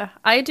 Yeah,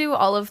 I do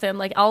all of them.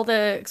 Like,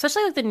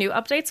 especially, like, the new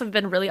updates have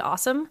been really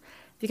awesome.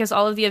 Because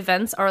all of the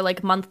events are,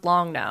 like,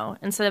 month-long now.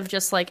 Instead of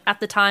just, like, at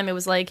the time, it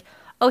was like,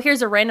 oh,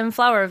 here's a random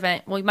flower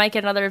event. Well, we might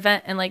get another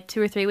event in, like,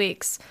 2 or 3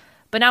 weeks.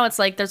 But now it's,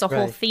 like, there's a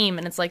whole theme.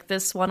 And it's, like,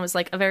 this one was,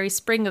 like, a very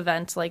spring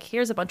event. Like,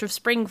 here's a bunch of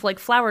spring, like,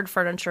 flowered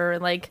furniture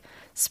and, like,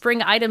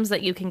 spring items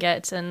that you can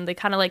get. And they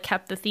kind of, like,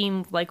 kept the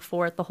theme, like,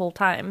 for it the whole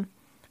time.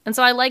 And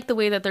so I like the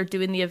way that they're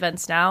doing the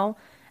events now.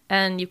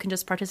 And you can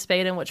just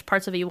participate in which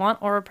parts of it you want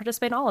or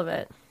participate in all of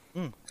it.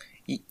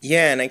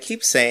 Yeah, and I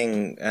keep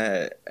saying,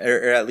 or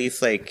at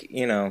least like,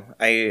 you know,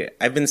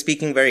 I've been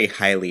speaking very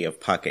highly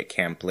of Pocket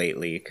Camp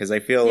lately because I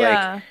feel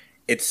like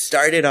it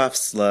started off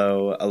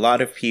slow. A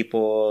lot of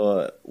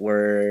people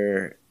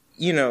were,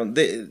 you know,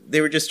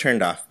 they were just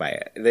turned off by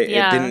it.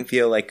 It didn't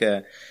feel like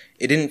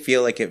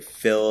it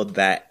filled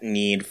that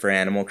need for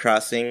Animal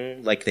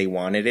Crossing like they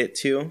wanted it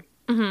to.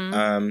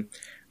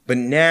 But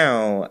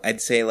now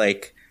I'd say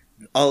like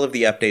all of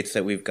the updates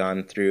that we've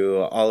gone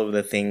through, all of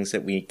the things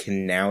that we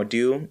can now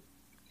do,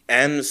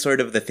 and sort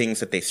of the things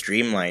that they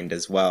streamlined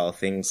as well.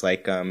 Things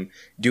like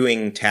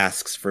doing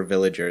tasks for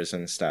villagers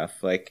and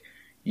stuff. Like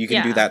you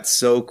can do that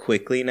so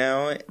quickly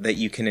now that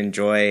you can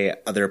enjoy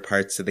other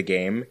parts of the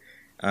game.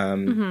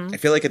 I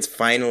feel like it's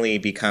finally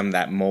become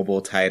that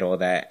mobile title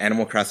that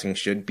Animal Crossing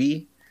should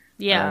be.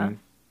 Yeah.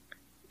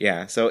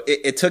 So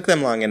it took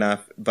them long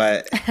enough,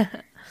 but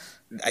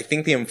I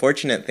think the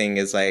unfortunate thing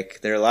is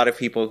like there are a lot of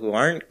people who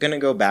aren't going to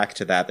go back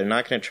to that. They're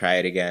not going to try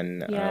it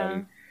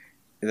again.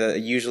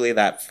 Usually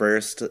that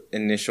first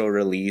initial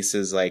release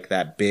is like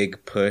that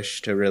big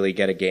push to really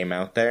get a game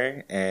out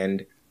there.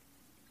 And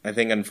I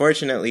think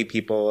unfortunately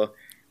people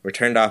were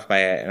turned off by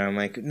it. And I'm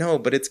like, no,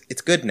 but it's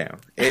good now.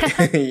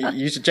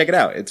 You should check it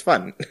out. It's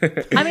fun.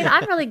 I mean,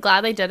 I'm really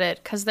glad they did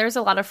it because there's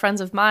a lot of friends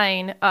of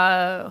mine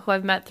who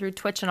I've met through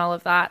Twitch and all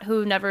of that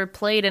who never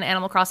played an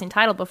Animal Crossing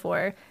title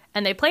before.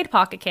 And they played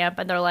Pocket Camp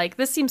and they're like,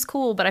 this seems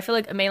cool, but I feel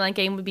like a mainline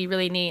game would be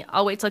really neat.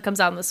 I'll wait till it comes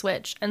out on the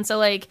Switch. And so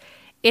like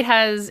it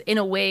has in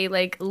a way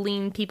like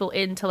leaned people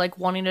into like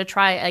wanting to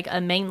try like a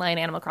mainline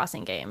Animal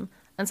Crossing game.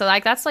 And so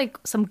like that's like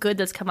some good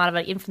that's come out of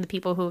it, even from the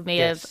people who may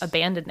have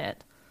abandoned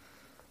it.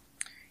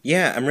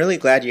 Yeah, I'm really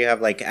glad you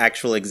have like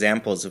actual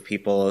examples of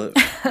people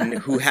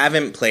who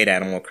haven't played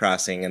Animal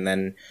Crossing and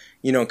then,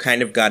 you know,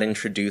 kind of got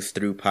introduced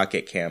through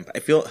Pocket Camp. I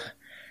feel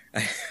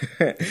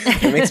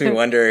it makes me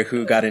wonder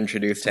who got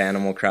introduced to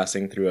Animal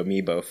Crossing through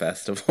Amiibo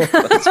Festival.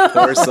 Those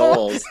poor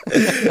souls.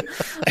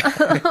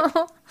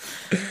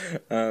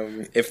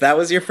 If that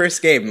was your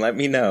first game, let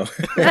me know.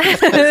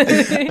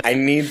 I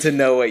need to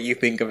know what you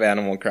think of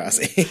Animal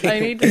Crossing. I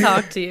need to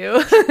talk to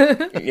you.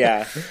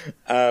 Yeah.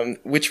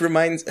 Which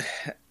reminds...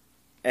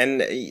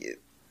 And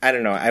I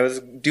don't know, I was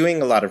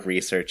doing a lot of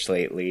research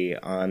lately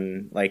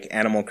on like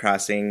Animal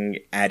Crossing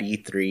at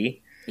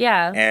E3.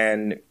 Yeah.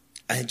 And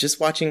just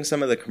watching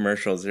some of the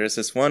commercials, there's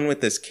this one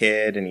with this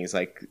kid and he's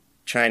like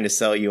trying to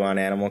sell you on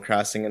Animal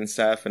Crossing and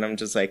stuff. And I'm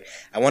just like,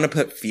 I want to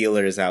put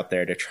feelers out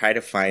there to try to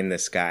find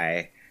this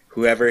guy,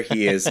 whoever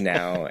he is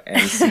now,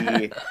 and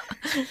see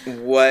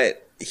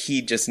what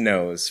he just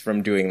knows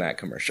from doing that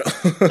commercial.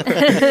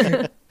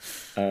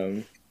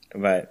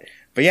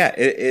 But yeah,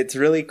 it's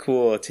really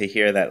cool to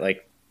hear that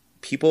like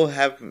people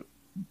have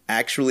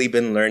actually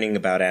been learning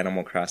about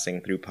Animal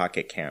Crossing through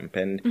Pocket Camp,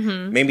 and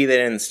maybe they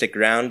didn't stick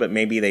around, but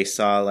maybe they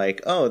saw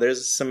like, oh,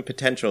 there's some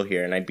potential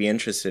here, and I'd be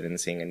interested in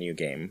seeing a new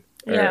game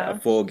or a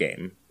full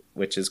game,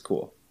 which is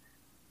cool.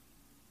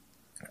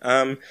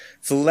 So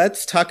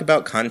let's talk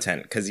about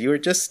content, because you were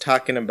just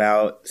talking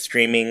about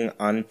streaming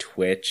on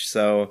Twitch.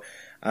 So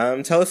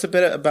tell us a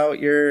bit about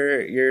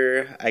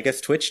your I guess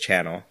Twitch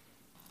channel.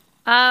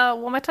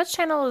 Well, my Twitch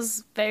channel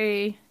is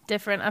very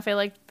different, I feel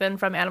like, than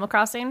from Animal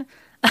Crossing.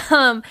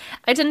 I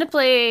tend to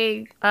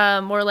play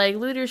more like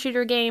looter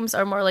shooter games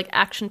or more like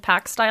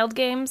action-packed styled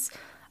games.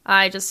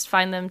 I just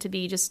find them to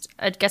be just,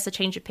 I guess, a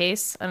change of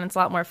pace, and it's a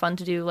lot more fun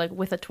to do like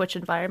with a Twitch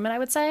environment, I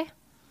would say.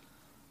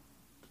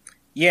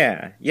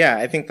 Yeah,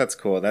 I think that's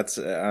cool. That's,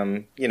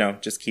 you know,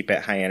 just keep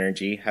it high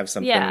energy, have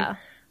something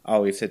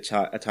always to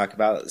talk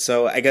about.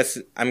 So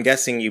I'm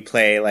guessing you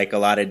play like a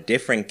lot of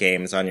different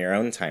games on your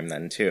own time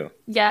then too.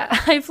 Yeah,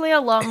 I play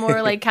a lot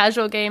more like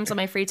casual games on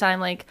my free time.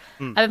 Like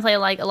I've been playing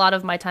like a lot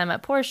of My Time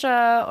at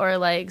Portia or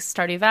like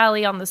Stardew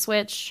Valley on the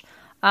Switch,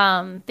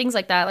 things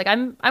like that. Like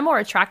I'm more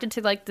attracted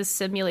to like the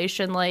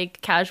simulation like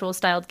casual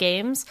styled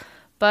games.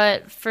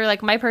 But for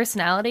like my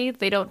personality,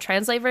 they don't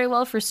translate very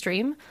well for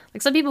stream.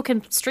 Like some people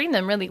can stream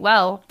them really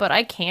well, but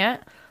I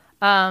can't.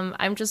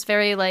 I'm just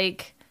very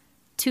like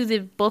to the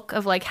book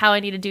of like how I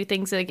need to do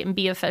things like, and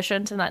be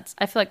efficient, and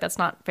I feel like that's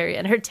not very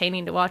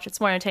entertaining to watch. It's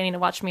more entertaining to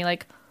watch me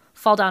like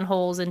fall down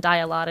holes and die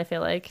a lot, I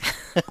feel like.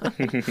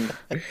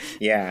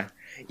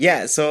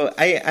 Yeah, so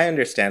I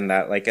understand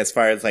that. Like as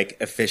far as like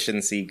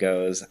efficiency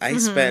goes, I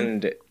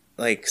spend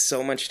like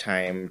so much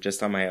time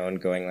just on my own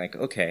going like,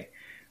 okay,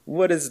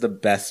 what is the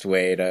best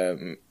way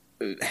to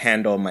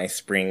handle my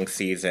spring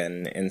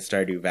season in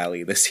Stardew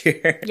Valley this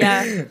year?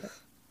 Yeah.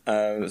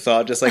 So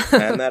I'll just like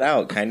plan that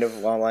out kind of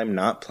while I'm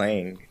not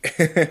playing.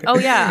 Oh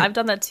yeah, I've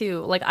done that too.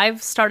 Like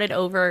I've started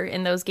over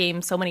in those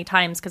games so many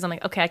times because I'm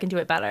like, okay, I can do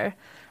it better.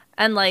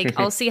 And like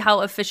I'll see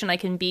how efficient I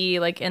can be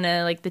like in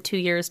a like the 2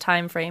 years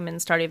time frame in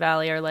Stardew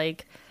Valley, or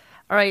like,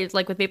 all right,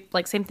 like with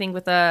like same thing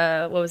with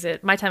what was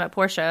it, My Time at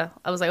Portia.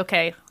 I was like,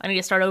 okay, I need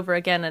to start over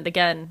again and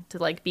again to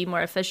like be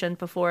more efficient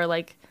before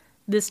like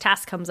this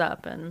task comes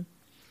up. And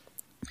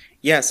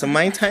yeah, so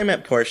My Time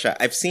at Portia,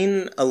 I've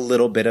seen a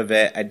little bit of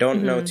it. I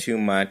don't know too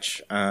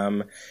much,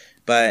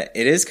 but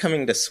it is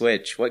coming to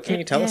Switch. What can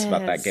you tell us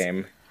about that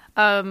game?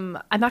 I'm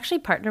actually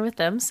partnered with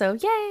them, so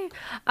yay!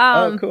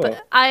 Cool.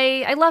 But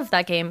I love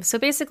that game. So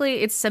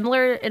basically, it's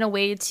similar in a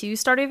way to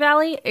Stardew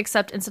Valley,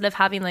 except instead of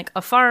having like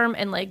a farm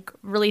and like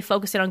really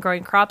focusing on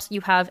growing crops,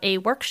 you have a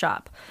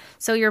workshop.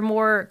 So you're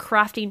more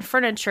crafting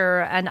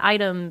furniture and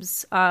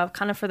items,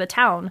 kind of for the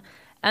town.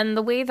 And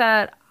the way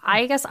that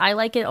I guess I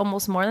like it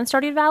almost more than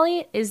Stardew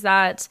Valley is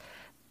that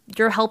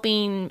you're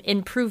helping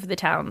improve the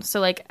town. So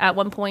like at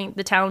one point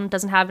the town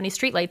doesn't have any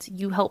streetlights.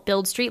 You help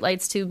build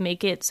streetlights to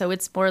make it so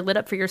it's more lit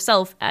up for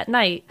yourself at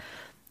night.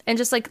 And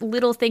just like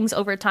little things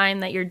over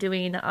time that you're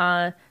doing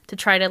to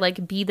try to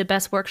like be the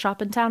best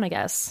workshop in town, I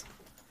guess.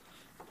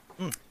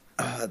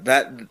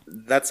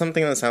 That's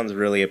something that sounds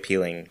really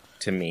appealing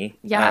to me.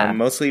 Yeah.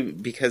 Mostly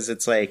because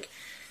it's like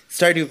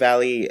Stardew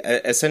Valley,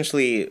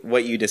 essentially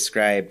what you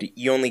described,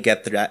 you only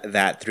get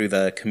that through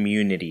the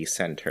community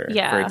center,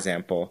 for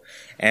example.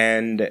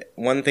 And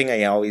one thing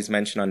I always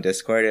mention on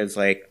Discord is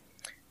like,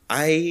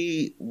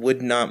 I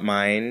would not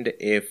mind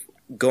if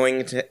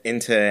going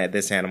into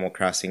this Animal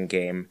Crossing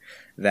game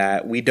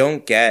that we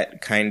don't get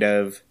kind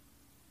of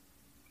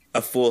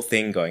a full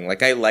thing going.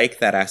 Like, I like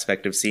that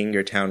aspect of seeing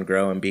your town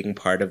grow and being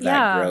part of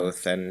that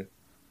growth and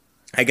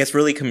I guess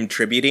really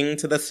contributing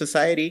to the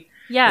society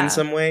in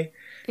some way.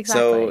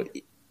 Exactly. So,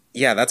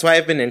 yeah, that's why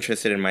I've been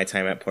interested in my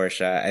time at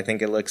Portia. I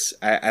think it looks,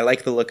 I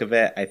like the look of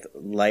it. I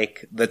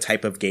like the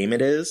type of game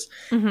it is.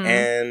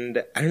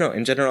 And I don't know,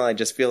 in general, I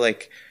just feel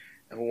like,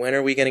 when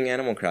are we getting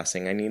Animal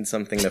Crossing? I need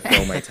something to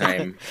fill my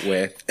time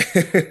with.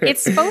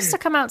 It's supposed to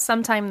come out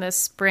sometime this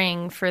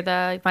spring for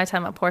my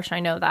time at Portia. I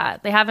know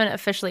that. They haven't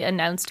officially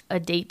announced a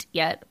date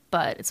yet,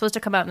 but it's supposed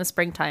to come out in the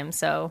springtime.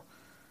 So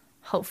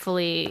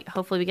hopefully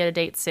we get a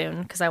date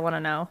soon because I want to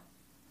know.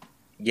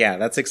 Yeah,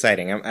 that's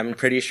exciting. I'm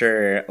pretty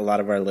sure a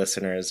lot of our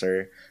listeners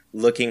are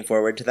looking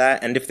forward to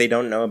that. And if they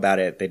don't know about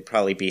it, they'd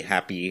probably be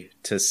happy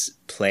to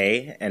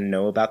play and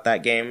know about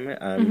that game.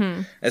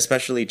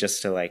 Especially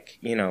just to like,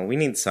 you know, we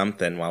need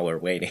something while we're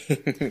waiting.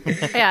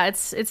 Yeah,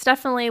 it's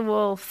definitely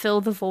will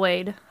fill the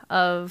void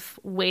of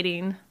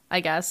waiting, I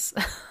guess.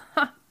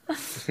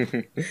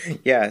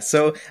 Yeah,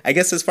 so I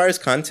guess as far as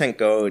content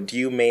go, do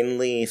you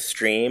mainly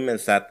stream?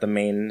 Is that the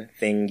main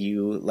thing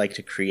you like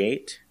to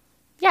create?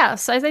 Yeah,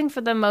 so I think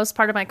for the most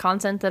part of my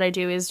content that I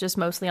do is just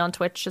mostly on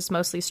Twitch, just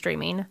mostly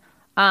streaming.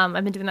 I've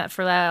been doing that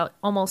for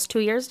almost 2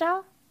 years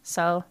now.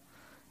 So,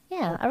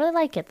 yeah, I really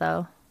like it,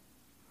 though.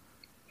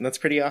 That's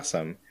pretty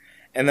awesome.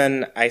 And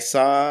then I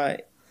saw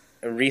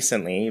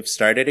recently you've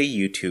started a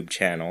YouTube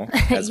channel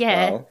as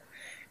well.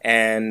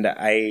 And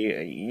I,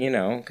 you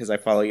know, because I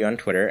follow you on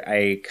Twitter,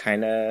 I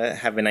kind of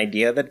have an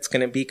idea that it's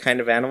going to be kind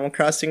of Animal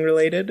Crossing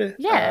related.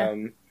 Yeah.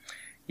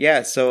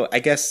 Yeah, so I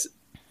guess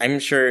I'm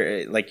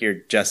sure like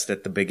you're just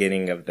at the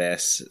beginning of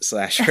this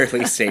 /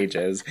 early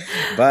stages,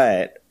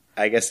 but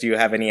I guess do you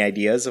have any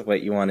ideas of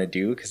what you want to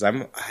do? Because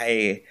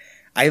I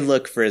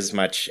look for as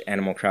much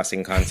Animal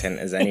Crossing content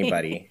as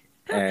anybody,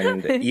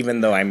 and even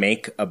though I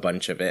make a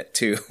bunch of it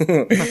too,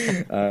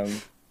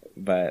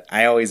 but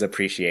I always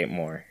appreciate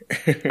more.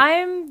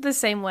 I'm the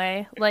same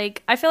way.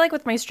 Like I feel like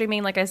with my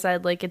streaming, like I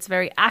said, like it's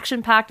very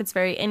action packed, it's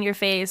very in your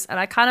face, and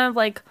I kind of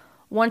like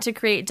want to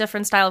create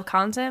different style of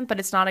content, but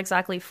it's not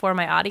exactly for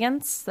my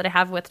audience that I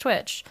have with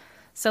Twitch.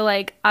 So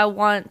like I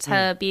want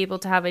to be able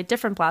to have a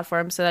different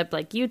platform, so that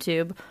like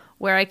YouTube,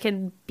 where I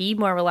can be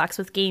more relaxed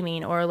with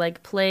gaming or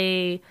like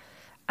play,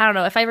 I don't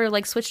know, if I ever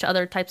like switch to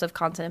other types of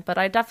content, but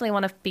I definitely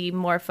want to be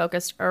more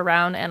focused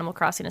around Animal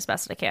Crossing as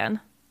best I can.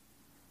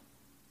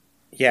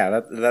 Yeah,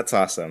 that's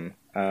awesome.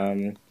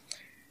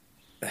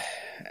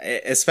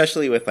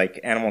 Especially with like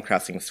Animal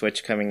Crossing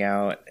Switch coming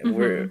out,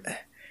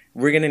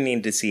 we're going to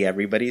need to see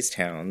everybody's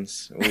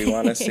towns. We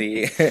want to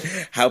see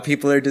how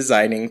people are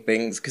designing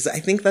things. Because I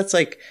think that's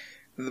like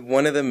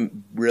one of the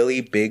really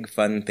big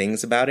fun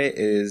things about it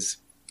is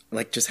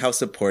like just how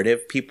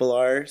supportive people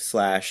are /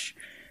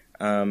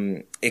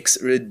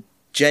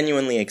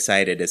 genuinely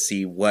excited to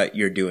see what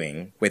you're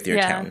doing with your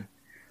town.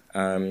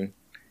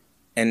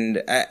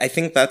 And I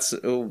think that's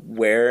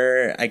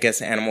where I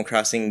guess Animal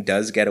Crossing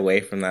does get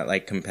away from that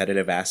like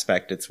competitive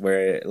aspect. It's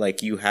where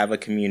like you have a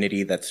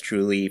community that's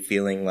truly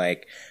feeling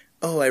like,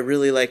 oh, I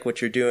really like what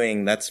you're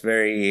doing.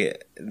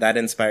 That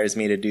inspires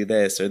me to do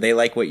this. Or they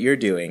like what you're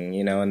doing,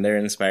 you know, and they're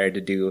inspired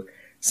to do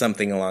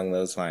something along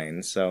those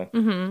lines. So,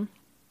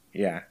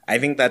 yeah, I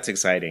think that's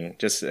exciting.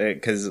 Just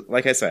because,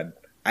 like I said,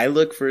 I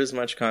look for as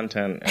much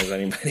content as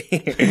anybody.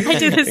 I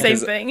do the same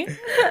thing.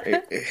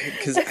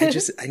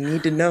 Because I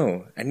need to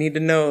know. I need to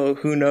know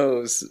who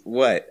knows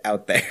what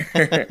out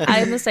there.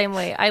 I'm the same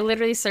way. I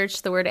literally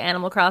search the word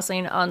Animal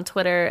Crossing on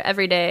Twitter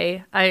every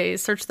day. I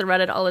search the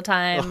Reddit all the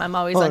time. I'm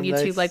always on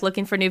YouTube, like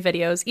looking for new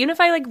videos. Even if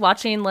I like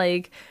watching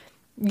like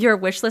your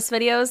wish list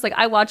videos, like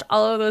I watch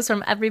all of those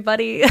from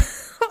everybody. I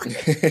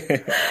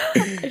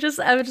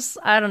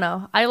don't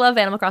know. I love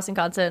Animal Crossing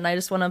content and I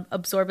just want to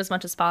absorb as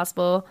much as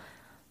possible.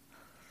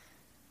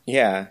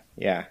 Yeah.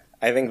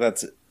 I think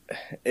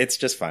it's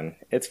just fun.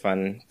 It's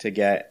fun to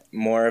get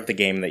more of the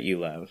game that you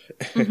love.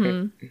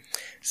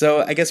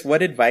 So I guess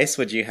what advice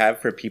would you have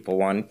for people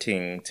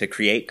wanting to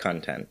create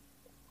content?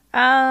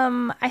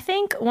 I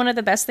think one of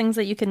the best things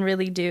that you can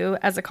really do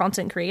as a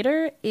content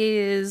creator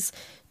is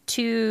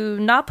to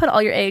not put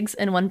all your eggs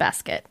in one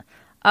basket.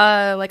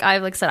 Like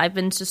I said, I've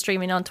been just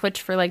streaming on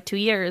Twitch for like 2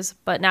 years,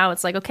 but now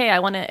it's like, okay, I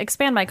want to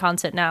expand my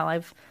content now.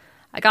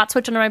 I got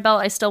Twitch under my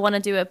belt. I still want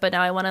to do it, but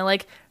now I want to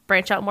like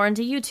branch out more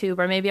into YouTube,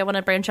 or maybe I want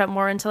to branch out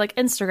more into like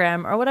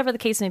Instagram, or whatever the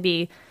case may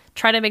be.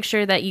 Try to make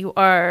sure that you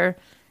are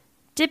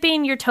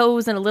dipping your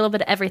toes in a little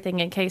bit of everything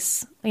in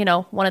case,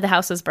 one of the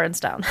houses burns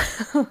down.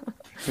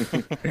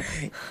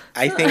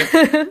 I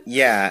think,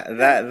 yeah,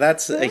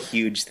 that's a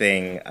huge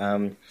thing.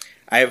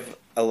 I have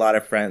a lot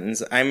of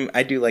friends.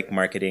 I do like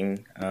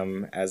marketing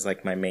as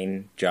like my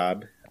main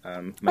job,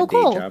 my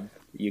day job,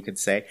 you could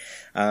say.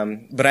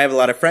 But I have a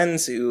lot of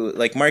friends who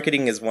like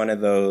marketing is one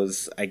of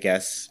those, I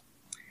guess,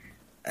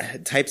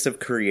 types of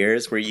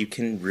careers where you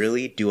can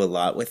really do a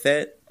lot with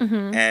it.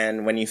 Mm-hmm.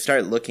 And when you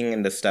start looking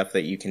into stuff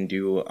that you can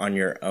do on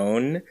your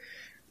own,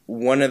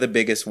 one of the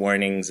biggest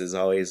warnings is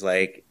always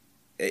like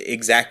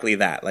exactly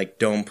that. Like,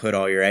 don't put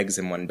all your eggs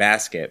in one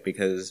basket,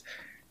 because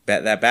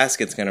that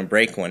basket's going to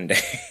break one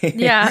day.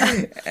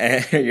 Yeah.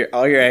 And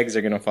all your eggs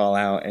are going to fall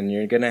out, and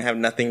you're going to have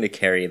nothing to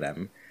carry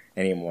them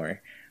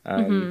anymore.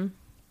 And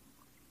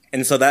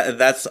so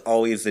that's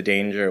always the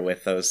danger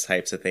with those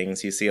types of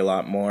things. You see a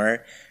lot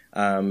more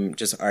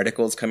just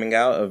articles coming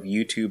out of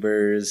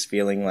YouTubers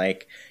feeling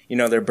like,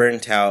 they're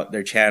burnt out.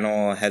 Their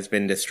channel has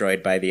been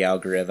destroyed by the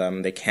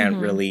algorithm. They can't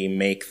really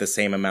make the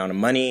same amount of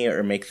money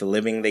or make the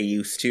living they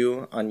used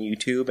to on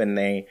YouTube. And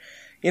they,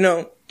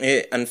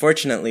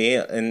 unfortunately,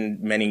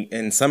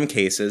 in some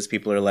cases,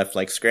 people are left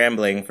like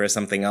scrambling for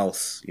something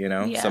else,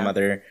 some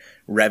other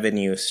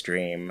revenue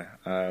stream.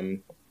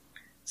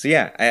 So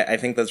yeah, I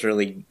think that's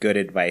really good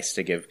advice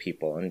to give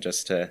people, and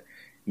just to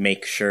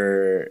make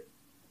sure,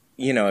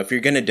 if you're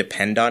going to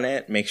depend on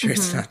it, make sure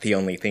it's not the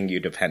only thing you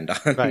depend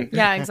on. Right.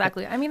 Yeah,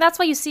 exactly. I mean, that's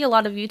why you see a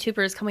lot of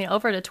YouTubers coming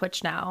over to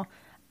Twitch now,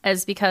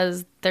 is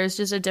because there's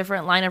just a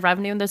different line of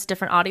revenue and there's a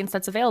different audience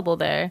that's available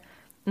there.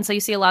 And so you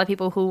see a lot of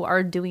people who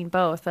are doing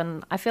both.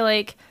 And I feel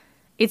like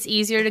it's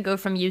easier to go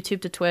from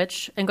YouTube to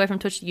Twitch, and going from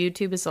Twitch to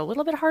YouTube is a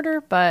little bit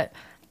harder, but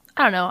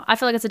I don't know. I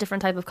feel like it's a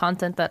different type of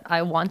content that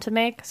I want to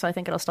make, so I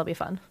think it'll still be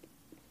fun.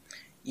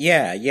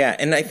 Yeah.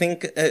 And I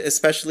think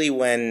especially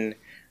when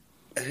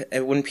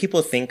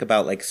people think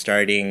about like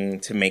starting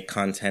to make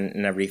content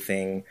and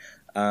everything,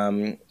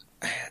 I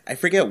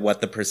forget what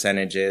the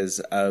percentage is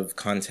of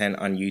content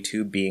on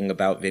YouTube being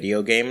about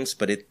video games,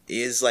 but it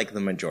is like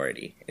the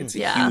majority. It's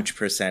a huge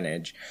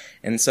percentage.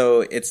 And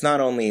so it's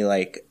not only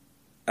like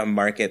a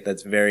market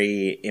that's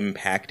very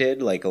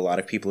impacted, like a lot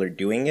of people are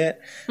doing it,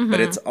 but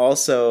it's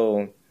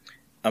also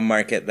a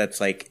market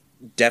that's like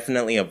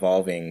definitely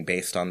evolving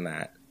based on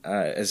that.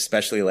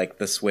 Especially like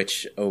the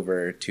switch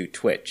over to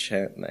Twitch.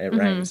 It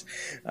rhymes.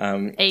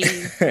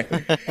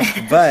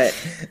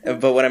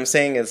 But what I'm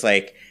saying is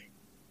like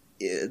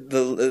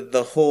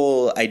the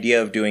whole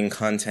idea of doing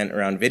content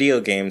around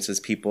video games is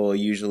people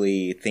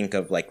usually think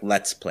of like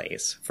Let's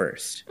Plays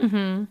first.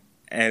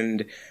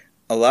 And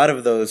a lot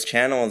of those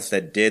channels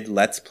that did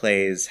Let's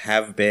Plays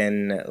have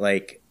been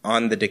like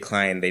on the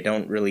decline. They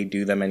don't really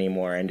do them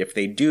anymore. And if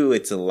they do,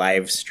 it's a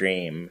live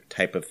stream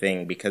type of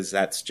thing, because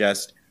that's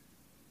just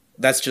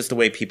the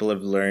way people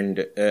have learned,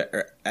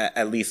 or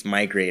at least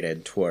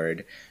migrated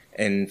toward,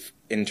 in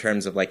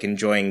terms of like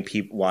enjoying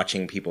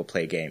watching people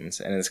play games.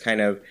 And it's kind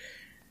of,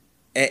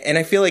 and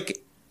I feel like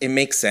it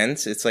makes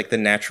sense. It's like the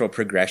natural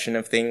progression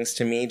of things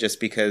to me, just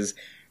because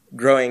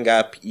growing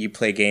up, you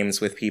play games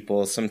with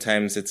people.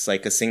 Sometimes it's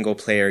like a single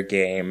player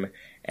game,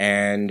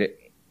 and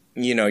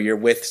you're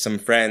with some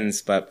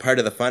friends, but part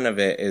of the fun of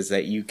it is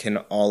that you can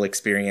all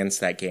experience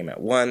that game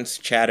at once,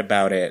 chat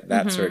about it,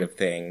 that sort of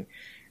thing.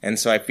 And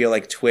so I feel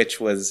like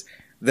Twitch was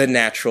the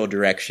natural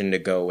direction to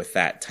go with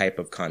that type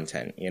of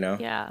content,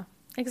 Yeah,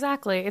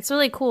 exactly. It's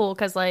really cool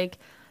because, like,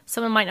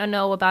 someone might not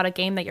know about a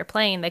game that you're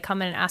playing. They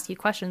come in and ask you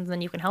questions, and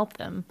then you can help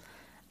them.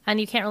 And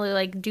you can't really,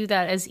 like, do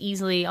that as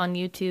easily on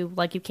YouTube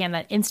like you can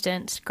that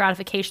instant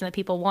gratification that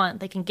people want.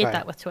 They can get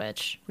that with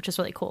Twitch, which is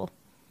really cool.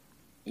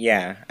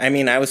 Yeah, I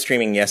mean, I was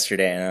streaming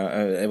yesterday,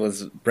 and it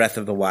was Breath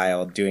of the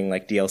Wild, doing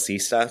like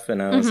DLC stuff,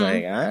 and I was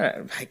like,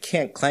 I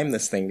can't climb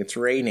this thing, it's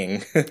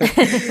raining.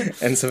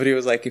 And somebody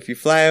was like, if you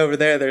fly over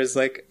there, there's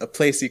like a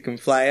place you can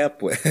fly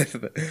up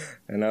with.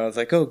 And I was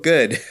like, oh,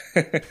 good.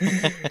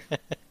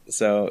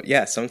 So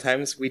yeah,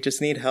 sometimes we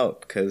just need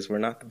help, because we're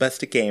not the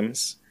best at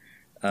games.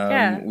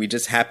 We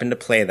just happen to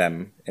play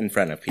them in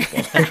front of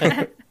people.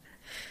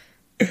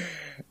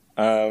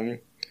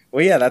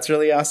 Well, yeah, that's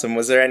really awesome.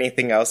 Was there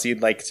anything else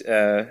you'd like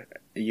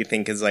you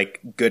think is like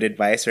good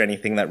advice, or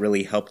anything that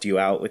really helped you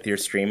out with your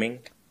streaming?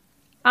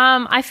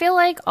 I feel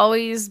like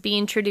always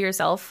being true to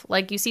yourself.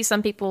 Like, you see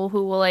some people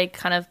who will like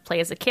kind of play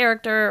as a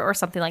character or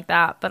something like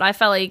that. But I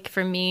felt like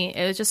for me,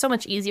 it was just so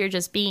much easier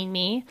just being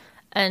me,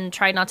 and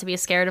try not to be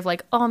scared of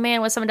like, oh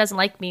man, what someone doesn't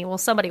like me? Well,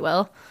 somebody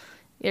will.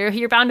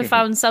 You're bound to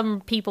find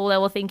some people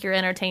that will think you're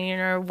entertaining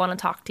or want to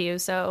talk to you.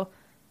 So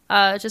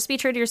just be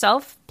true to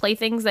yourself, play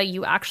things that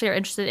you actually are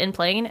interested in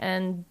playing,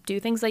 and do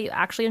things that you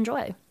actually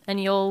enjoy.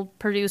 and you'll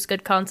produce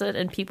good content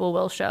and people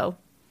will show.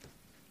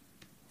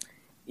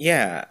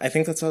 Yeah, I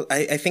think that's all.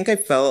 I think I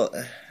fell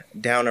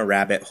down a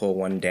rabbit hole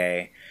one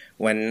day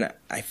when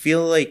I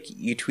feel like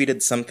you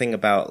tweeted something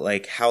about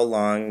like how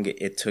long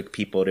it took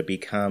people to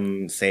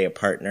become, say, a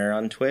partner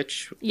on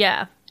Twitch.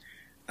 Yeah.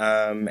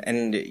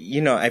 And,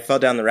 you know, I fell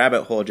down the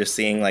rabbit hole just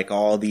seeing like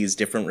all these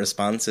different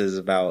responses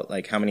about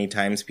like how many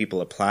times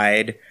people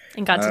applied.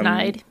 And got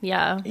denied.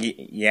 Yeah.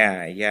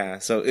 Yeah.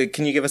 So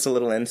can you give us a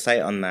little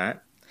insight on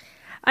that?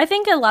 I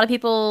think a lot of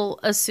people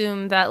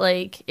assume that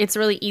like it's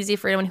really easy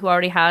for anyone who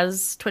already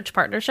has Twitch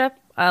partnership.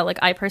 Like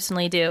I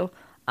personally do.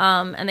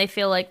 And they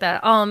feel like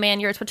that, oh man,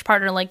 you're a Twitch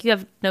partner. Like you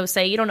have no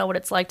say. You don't know what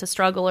it's like to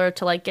struggle or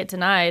to like get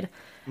denied.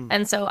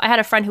 And so I had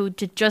a friend who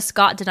just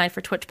got denied for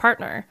Twitch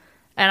partner.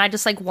 And I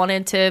just like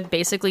wanted to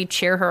basically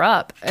cheer her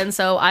up. And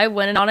so I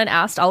went on and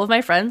asked all of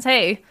my friends,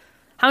 hey,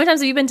 how many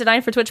times have you been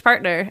denied for Twitch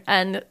partner?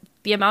 And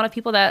the amount of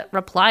people that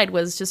replied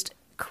was just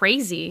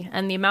crazy.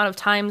 And the amount of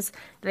times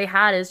they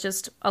had is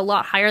just a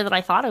lot higher than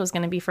I thought it was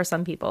going to be for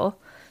some people.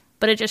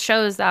 But it just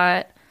shows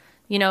that,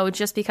 you know,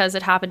 just because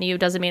it happened to you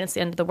doesn't mean it's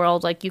the end of the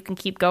world. Like you can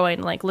keep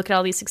going. Like look at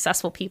all these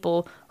successful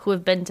people who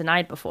have been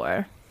denied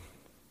before.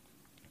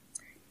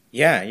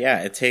 Yeah,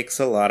 it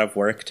takes a lot of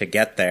work to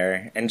get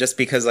there. And just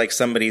because like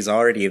somebody's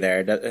already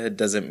there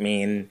doesn't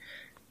mean,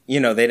 you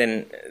know, they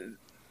didn't,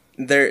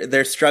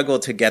 their struggle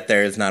to get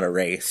there is not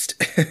erased.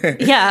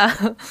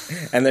 Yeah.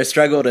 And their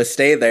struggle to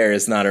stay there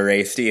is not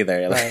erased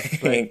either.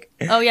 Right.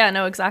 Oh yeah,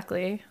 no,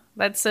 exactly.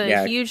 That's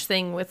a huge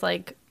thing with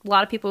like a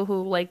lot of people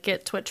who like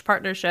get Twitch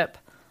partnership.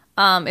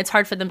 It's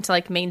hard for them to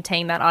like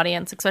maintain that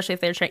audience, especially if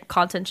their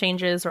content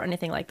changes or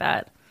anything like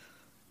that.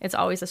 It's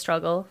always a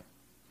struggle.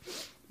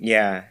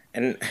 Yeah,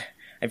 and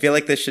I feel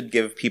like this should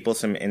give people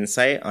some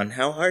insight on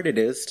how hard it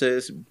is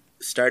to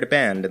start a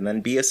band and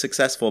then be a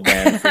successful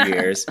band for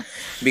years,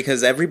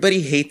 because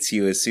everybody hates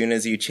you as soon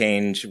as you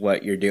change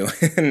what you're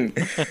doing.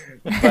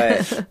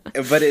 but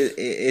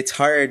it's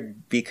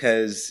hard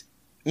because,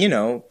 you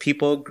know,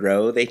 people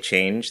grow, they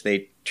change,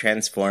 they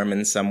transform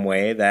in some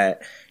way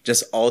that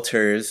just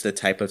alters the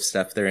type of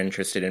stuff they're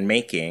interested in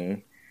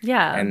making.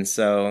 Yeah. And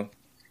so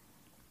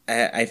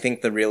I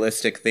think the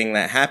realistic thing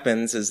that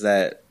happens is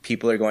that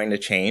people are going to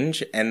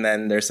change, and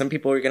then there's some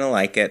people who are going to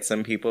like it.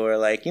 Some people are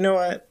like, you know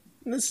what,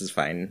 this is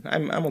fine.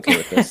 I'm okay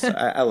with this.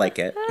 I like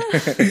it.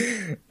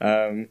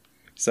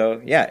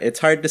 So yeah, it's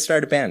hard to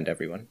start a band,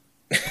 everyone.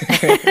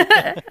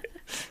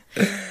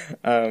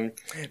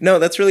 No,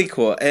 that's really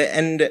cool.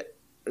 And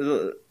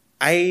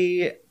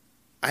I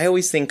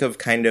always think of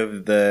kind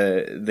of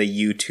the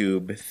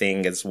YouTube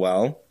thing as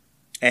well.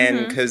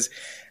 And because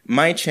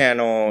my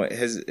channel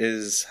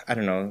is, I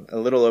don't know, a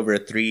little over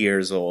 3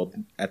 years old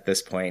at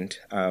this point.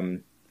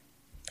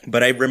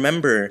 But I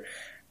remember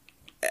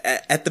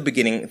at the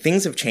beginning,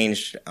 things have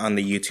changed on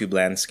the YouTube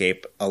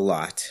landscape a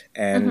lot.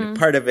 And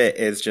part of it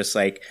is just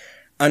like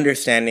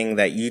understanding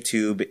that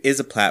YouTube is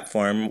a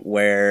platform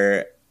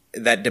where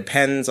that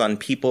depends on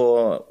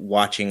people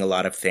watching a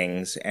lot of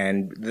things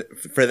and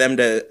for them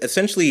to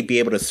essentially be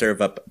able to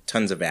serve up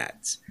tons of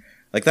ads.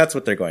 Like that's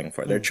what they're going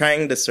for. They're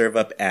trying to serve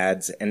up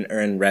ads and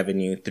earn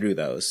revenue through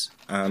those.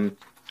 And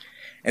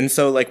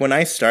so like when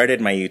I started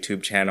my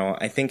YouTube channel,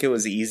 I think it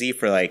was easy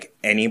for like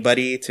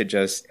anybody to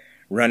just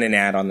run an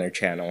ad on their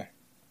channel.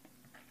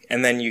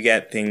 And then you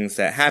get things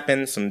that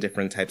happen, some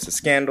different types of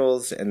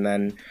scandals. And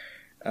then,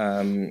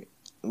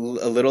 a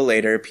little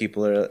later,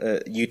 people are,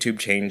 YouTube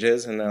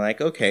changes and they're like,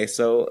 okay,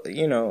 so,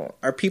 you know,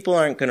 our people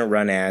aren't going to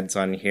run ads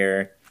on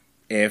here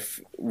if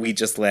we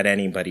just let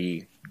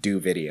anybody do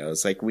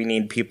videos. Like we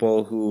need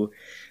people who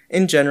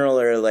in general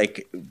are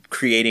like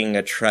creating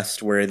a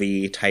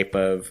trustworthy type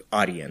of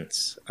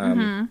audience.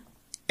 And,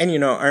 you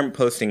know, aren't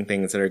posting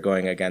things that are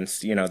going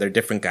against, you know, their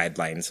different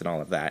guidelines and all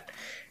of that.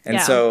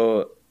 And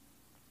so,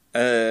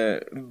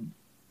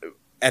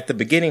 at the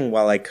beginning,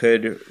 while I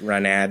could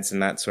run ads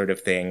and that sort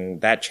of thing,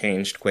 that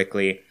changed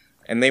quickly.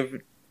 And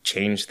they've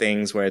changed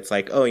things where it's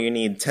like, oh, you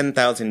need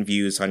 10,000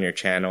 views on your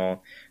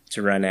channel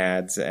to run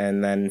ads.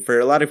 And then for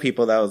a lot of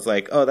people, that was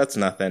like, oh, that's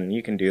nothing.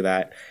 You can do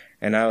that.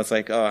 And I was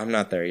like, oh, I'm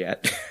not there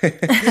yet.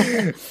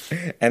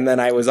 And then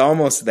I was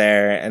almost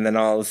there. And then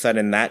all of a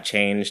sudden that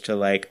changed to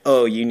like,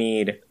 oh, you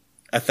need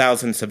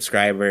 1,000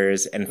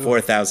 subscribers and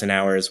 4,000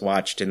 hours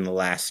watched in the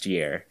last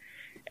year.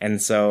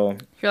 And so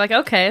you're like,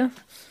 okay.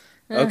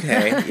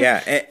 Okay,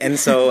 yeah. And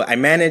so I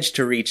managed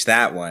to reach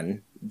that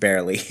one,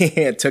 barely.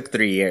 It took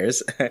 3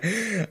 years.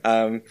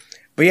 But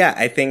yeah,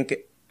 I think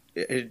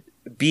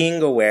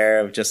being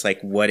aware of just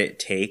like what it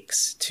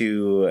takes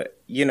to,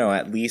 you know,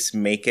 at least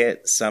make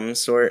it some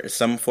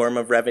form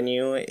of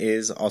revenue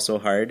is also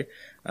hard.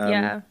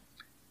 Yeah,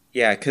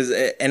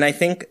 and I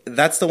think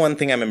that's the one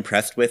thing I'm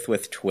impressed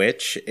with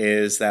Twitch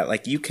is that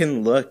like you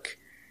can look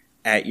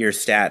at your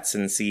stats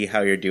and see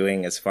how you're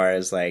doing as far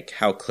as like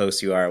how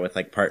close you are with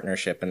like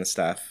partnership and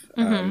stuff.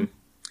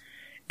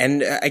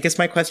 And I guess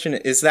my question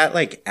is that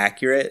like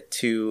accurate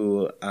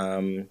to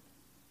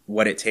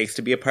what it takes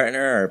to be a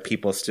partner, or are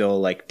people still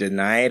like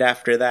denied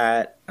after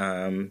that?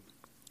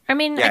 I I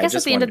mean, Yeah, I guess at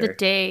just the end of the wonder.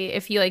 day,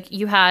 if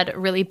you had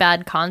really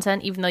bad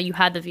content, even though you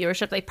had the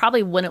viewership, they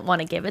probably wouldn't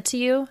want to give it to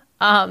you.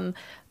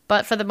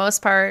 But for the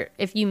most part,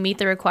 if you meet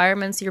the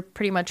requirements, you're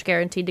pretty much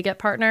guaranteed to get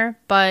partner,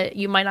 but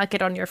you might not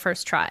get on your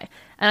first try.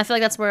 And I feel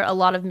like that's where a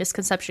lot of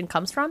misconception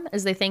comes from,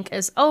 is they think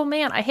oh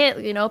man, I hit,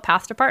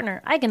 path to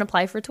partner. I can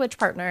apply for Twitch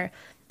partner.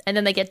 And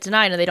then they get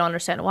denied and they don't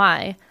understand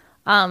why.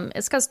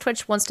 It's because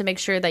Twitch wants to make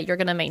sure that you're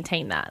going to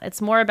maintain that.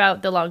 It's more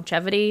about the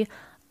longevity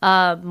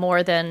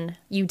more than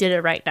you did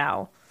it right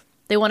now.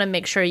 They want to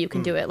make sure you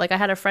can do it. Like I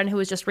had a friend who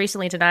was just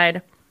recently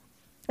denied,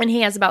 and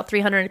he has about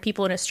 300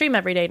 people in his stream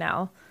every day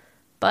now.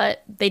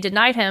 But they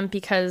denied him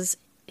because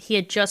he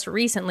had just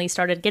recently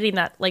started getting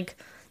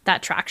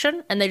that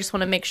traction, and they just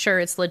want to make sure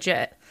it's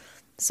legit.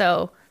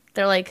 So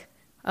they're like,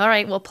 all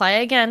right, we'll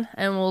play again,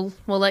 and we'll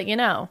let you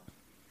know.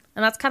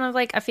 And that's kind of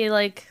like, I feel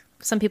like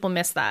some people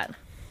miss that.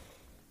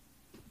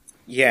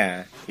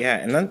 Yeah,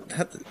 and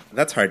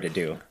that's hard to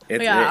do.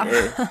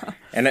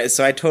 And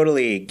so I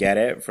totally get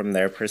it from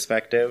their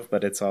perspective,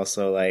 but it's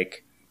also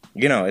like,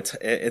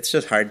 it's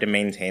just hard to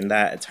maintain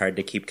that. It's hard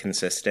to keep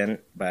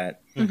consistent,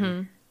 but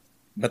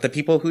but the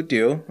people who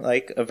do,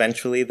 like,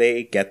 eventually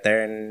they get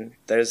there, and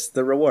there's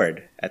the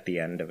reward at the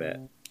end of it.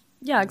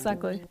 Yeah,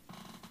 exactly.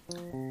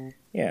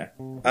 Yeah.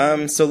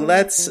 So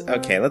let's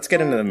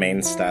get into the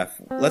main stuff.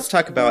 Let's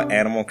talk about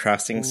Animal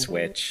Crossing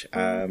Switch.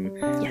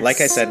 Like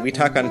I said, we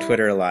talk on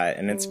Twitter a lot,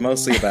 and it's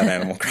mostly about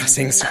Animal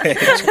Crossing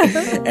Switch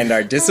and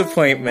our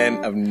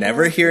disappointment of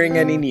never hearing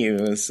any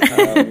news.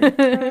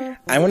 I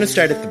want to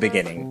start at the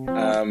beginning.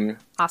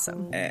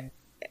 Awesome.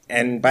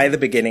 And by the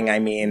beginning, I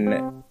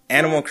mean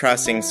Animal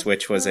Crossing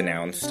Switch was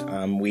announced.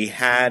 We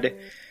had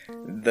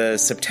the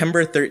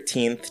September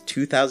 13th,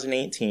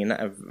 2018.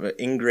 I've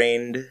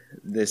ingrained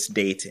this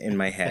date in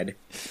my head.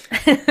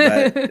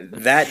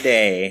 But that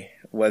day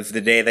was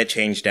the day that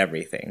changed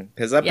everything.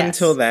 Because up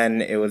until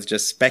then, it was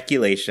just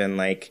speculation,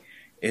 like,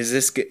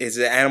 is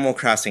Animal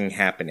Crossing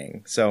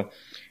happening? So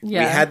we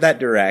had that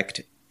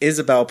direct.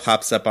 Isabelle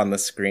pops up on the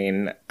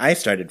screen. I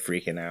started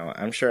freaking out.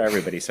 I'm sure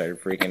everybody started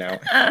freaking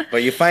out.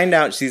 But you find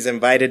out she's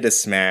invited to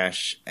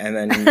Smash, and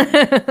then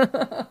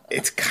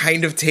it's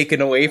kind of taken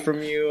away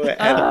from you at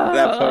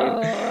that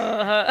point.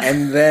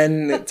 And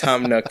then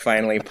Tom Nook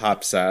finally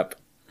pops up,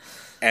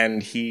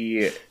 and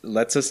he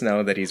lets us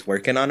know that he's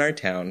working on our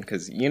town,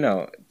 because,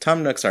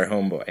 Tom Nook's our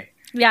homeboy.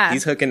 Yeah.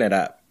 He's hooking it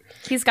up.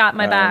 He's got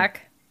my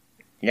back.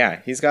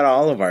 Yeah, he's got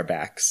all of our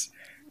backs.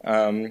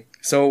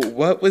 So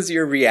what was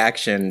your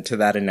reaction to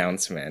that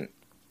announcement?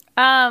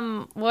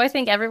 Well, I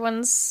think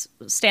everyone's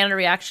standard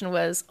reaction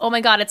was, oh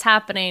my god, it's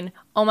happening.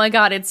 Oh my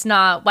god, it's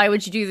not. Why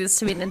would you do this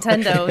to me,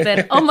 Nintendo?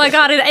 Then, oh my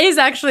god, it is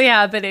actually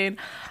happening.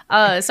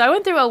 So I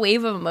went through a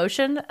wave of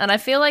emotion, and I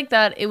feel like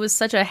that it was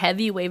such a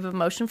heavy wave of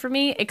emotion for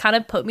me. It kind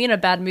of put me in a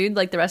bad mood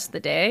like the rest of the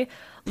day.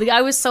 Like,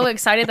 I was so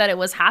excited that it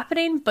was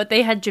happening, but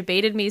they had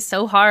debated me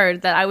so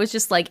hard that I was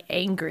just like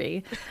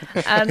angry.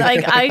 And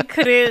like I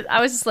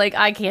was just like,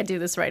 I can't do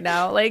this right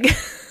now. Like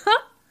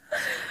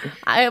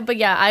I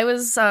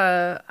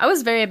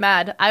was very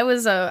mad. I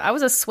was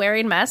a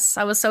swearing mess.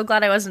 I was so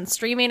glad I wasn't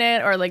streaming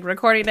it or like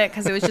recording it,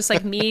 because it was just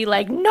like me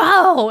like,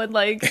 no, and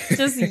like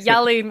just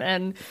yelling.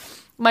 And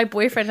my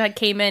boyfriend had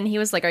came in. He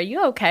was like, are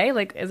you okay?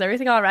 Like, is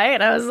everything all right?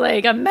 And I was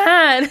like, I'm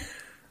mad.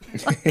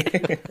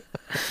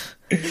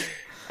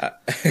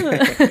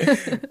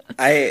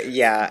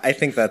 I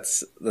think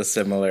that's the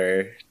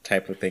similar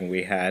type of thing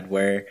we had,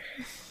 where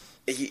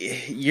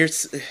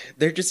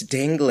they're just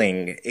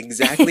dangling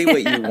exactly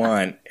what you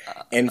want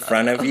in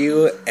front of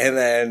you, and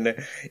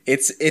then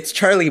it's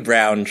Charlie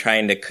Brown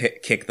trying to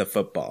kick the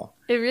football.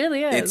 It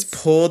really is. It's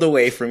pulled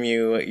away from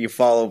you. You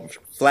fall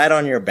flat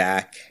on your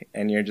back,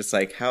 and you're just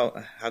like,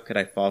 how could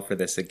I fall for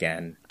this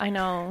again? I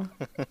know.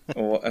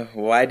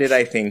 Why did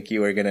I think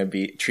you were going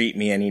to treat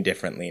me any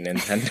differently,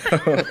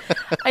 Nintendo?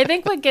 I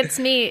think what gets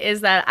me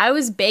is that I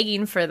was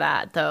begging for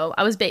that, though.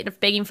 I was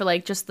begging for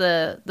like just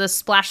the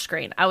splash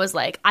screen. I was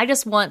like, I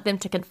just want them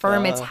to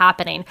confirm it's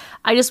happening.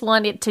 I just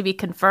want it to be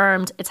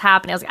confirmed it's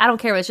happening. I was like, I don't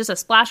care. It's just a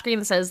splash screen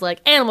that says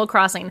like Animal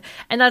Crossing.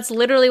 And that's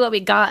literally what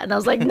we got. And I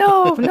was like,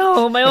 no,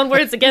 my own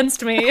words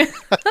against me.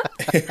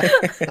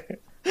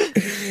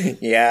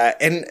 Yeah,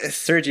 and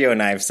Sergio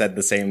and I have said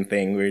the same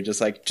thing. We were just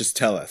like, just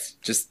tell us.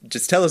 Just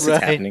tell us it's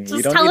happening. Just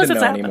we don't tell need us to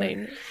it's know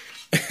happening.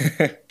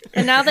 anymore.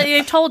 And now that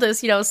you told us,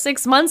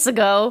 6 months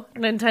ago,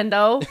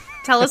 Nintendo,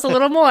 tell us a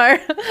little more.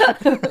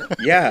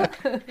 Yeah,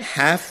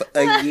 half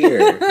a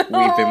year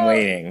we've been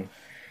waiting.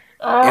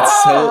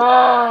 It's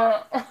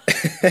so...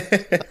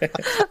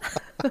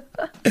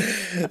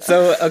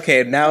 So,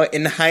 okay, now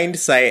in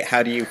hindsight,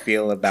 how do you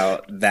feel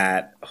about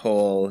that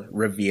whole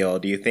reveal?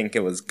 Do you think it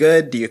was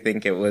good? Do you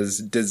think it was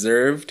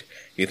deserved?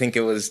 Do you think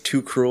it was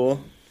too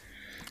cruel?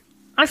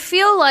 I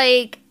feel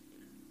like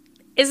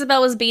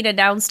Isabelle was being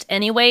announced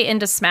anyway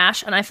into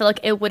Smash, and I feel like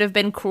it would have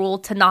been cruel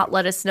to not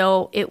let us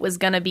know it was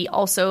going to be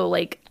also,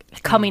 like,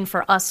 coming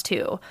for us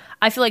too.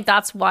 I feel like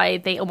that's why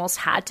they almost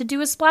had to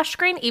do a splash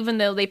screen, even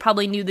though they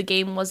probably knew the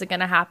game wasn't going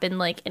to happen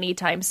like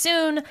anytime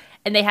soon,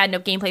 and they had no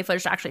gameplay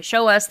footage to actually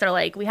show us. They're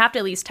like, we have to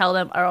at least tell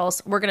them, or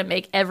else we're going to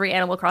make every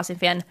Animal Crossing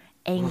fan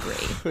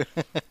angry.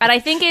 And I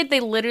think they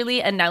literally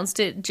announced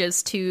it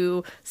just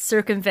to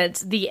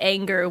circumvent the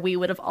anger we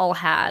would have all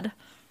had.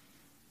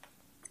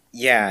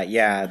 Yeah.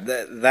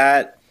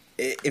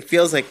 It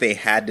feels like they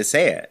had to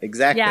say it.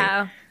 Exactly.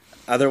 Yeah.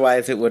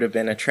 Otherwise, it would have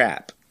been a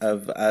trap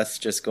of us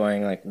just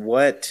going like,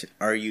 what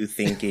are you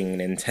thinking,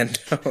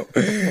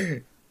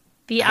 Nintendo?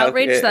 The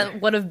outrage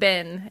that would have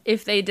been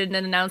if they didn't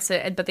announce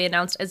it, but they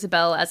announced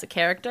Isabelle as a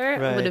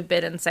character would have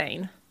been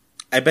insane.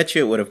 I bet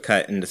you it would have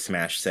cut into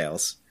Smash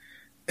sales.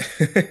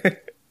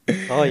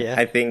 Oh, yeah.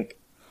 I think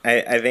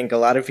a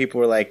lot of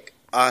people were like,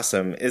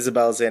 awesome,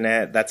 Isabelle's in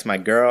it. That's my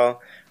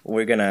girl.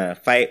 We're going to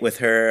fight with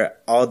her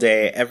all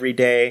day, every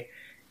day.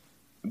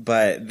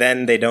 But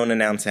then they don't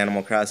announce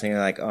Animal Crossing. You're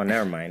like, oh,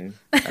 never mind.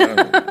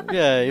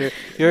 Yeah,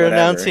 you're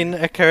announcing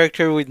a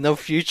character with no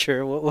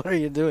future. What are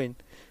you doing?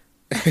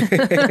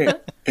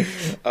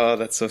 Oh,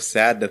 that's so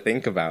sad to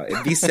think about.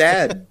 It'd be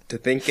sad to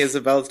think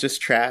Isabelle's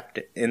just trapped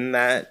in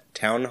that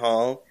town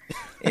hall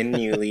in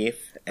New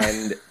Leaf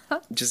and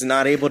just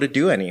not able to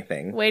do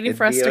anything. Waiting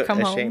for us to come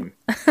home.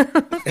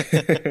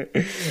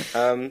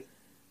 Shame.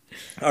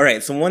 All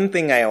right, so one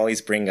thing I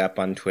always bring up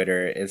on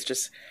Twitter is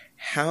just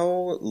how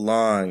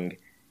long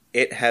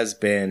it has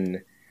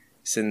been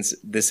since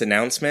this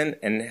announcement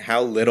and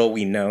how little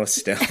we know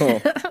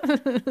still.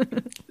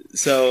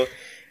 So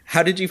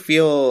how did you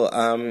feel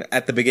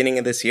at the beginning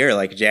of this year,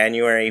 like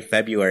January,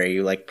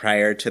 February, like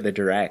prior to the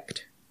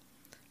Direct?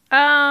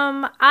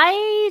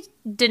 I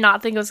did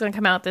not think it was going to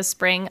come out this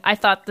spring. I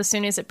thought the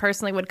soonest it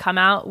personally would come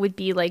out would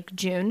be like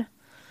June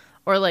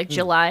or like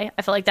July.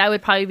 I felt like that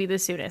would probably be the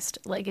soonest.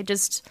 Like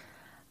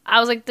I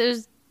was like,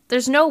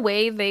 there's no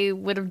way they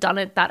would have done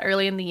it that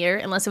early in the year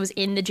unless it was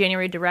in the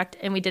January Direct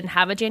and we didn't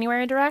have a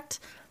January Direct.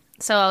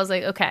 So I was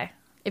like, okay,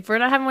 if we're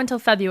not having one until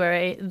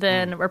February,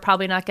 then we're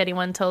probably not getting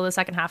one until the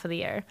second half of the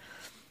year.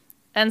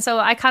 And so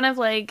I kind of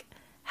like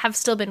have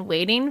still been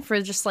waiting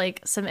for just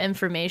like some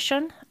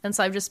information. And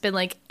so I've just been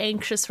like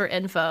anxious for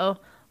info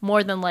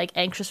more than like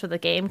anxious for the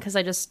game because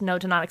I just know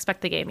to not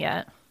expect the game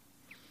yet.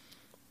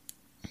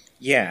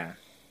 Yeah,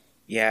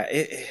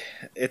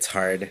 it's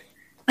hard.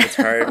 It's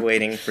hard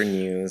waiting for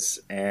news,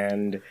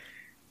 and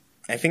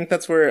I think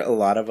that's where a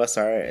lot of us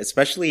are,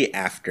 especially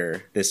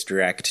after this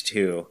Direct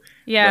too.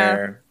 Yeah.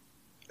 Where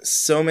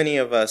so many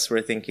of us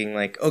were thinking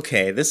like,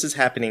 okay, this is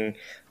happening.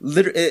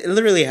 It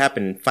literally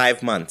happened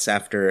 5 months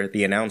after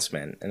the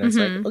announcement, and it's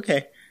like,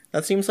 okay,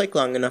 that seems like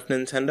long enough,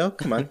 Nintendo.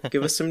 Come on,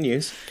 give us some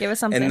news. Give us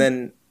something. And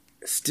then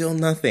still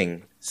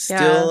nothing.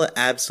 Still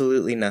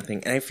absolutely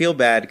nothing. And I feel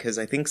bad because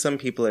I think some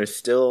people are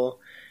still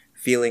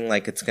feeling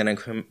like it's gonna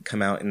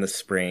come out in the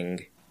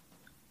spring.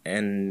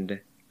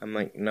 And I'm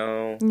like,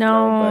 no,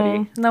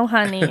 buddy. No,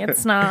 honey,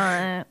 it's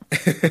not.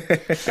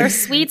 Our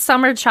sweet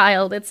summer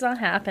child, it's not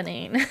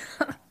happening.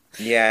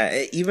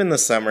 Yeah, even the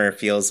summer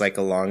feels like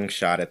a long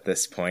shot at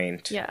this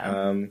point.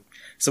 Yeah.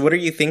 So what are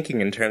you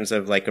thinking in terms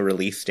of like a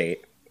release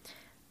date?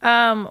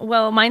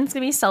 Well, mine's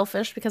gonna be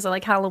selfish because I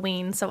like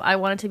Halloween, so I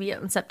want it to be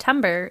in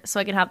September so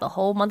I can have the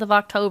whole month of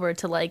October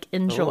to like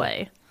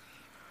enjoy.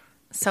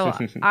 So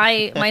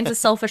mine's a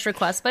selfish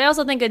request, but I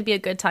also think it'd be a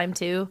good time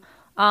too.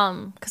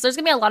 Because there's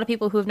gonna be a lot of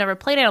people who have never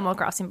played Animal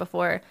Crossing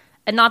before,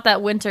 and not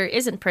that winter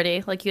isn't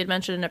pretty, like you had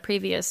mentioned in a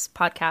previous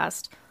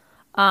podcast.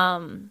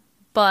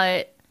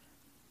 But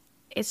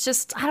it's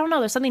just, I don't know,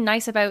 there's something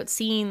nice about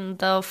seeing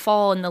the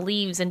fall and the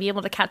leaves and be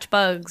able to catch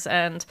bugs,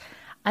 and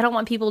I don't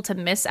want people to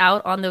miss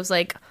out on those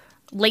like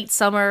late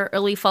summer,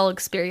 early fall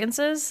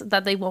experiences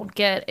that they won't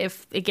get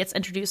if it gets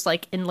introduced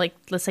like in like,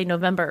 let's say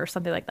November or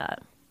something like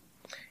that.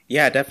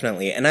 Yeah,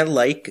 definitely. And I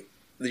like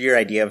your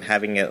idea of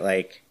having it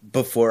like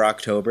before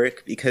October,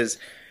 because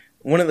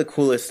one of the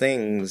coolest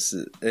things,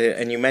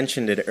 and you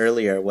mentioned it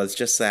earlier, was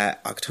just that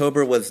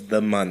October was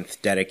the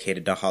month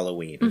dedicated to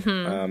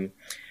Halloween.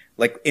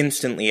 Like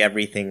instantly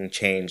everything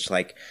changed.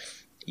 Like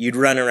you'd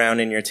run around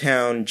in your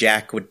town,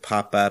 Jack would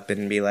pop up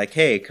and be like,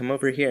 hey, come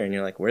over here. And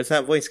you're like, where's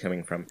that voice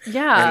coming from?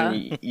 Yeah.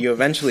 And you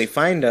eventually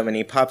find him and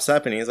he pops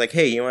up and he's like,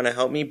 hey, you want to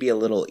help me be a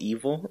little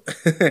evil?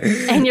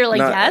 And you're like,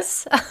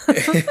 yes.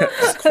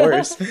 Of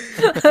course.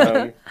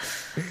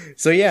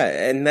 So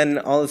yeah, and then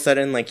all of a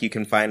sudden, like, you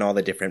can find all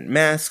the different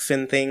masks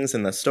and things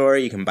in the store.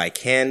 You can buy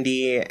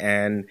candy,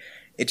 and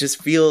it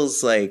just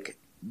feels like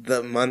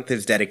the month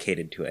is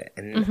dedicated to it.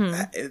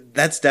 And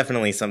that's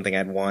definitely something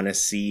I'd want to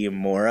see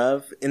more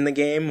of in the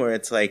game, where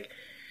it's like,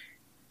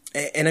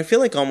 and I feel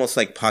like almost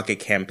like Pocket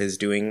Camp is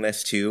doing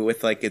this too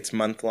with like its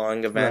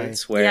month-long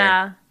events,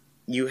 where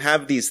you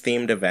have these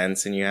themed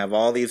events and you have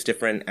all these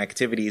different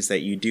activities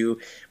that you do,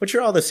 which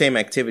are all the same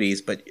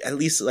activities, but at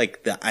least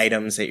like the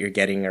items that you're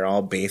getting are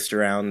all based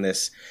around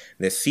this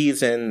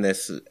season,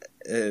 this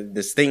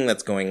thing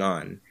that's going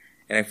on.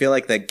 And I feel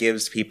like that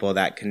gives people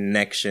that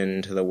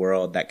connection to the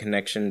world, that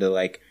connection to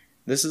like,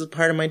 this is a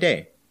part of my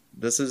day.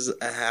 This is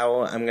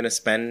how I'm going to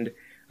spend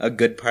a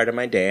good part of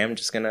my day. I'm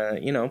just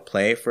gonna,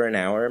 play for an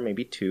hour,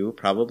 maybe 2,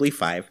 probably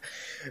 5.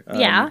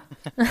 Yeah.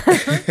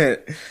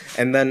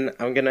 And then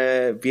I'm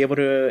gonna be able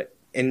to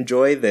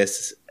enjoy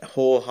this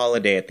whole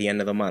holiday at the end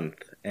of the month.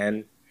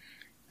 And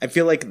I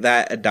feel like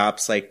that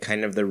adopts like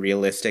kind of the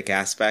realistic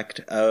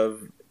aspect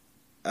of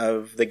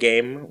the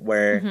game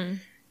where,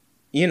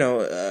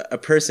 a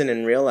person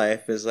in real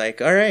life is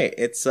like, all right,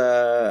 it's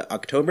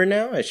October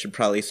now. I should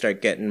probably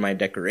start getting my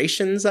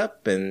decorations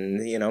up and,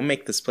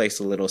 make this place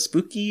a little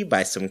spooky,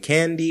 buy some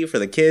candy for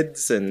the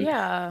kids and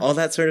all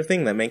that sort of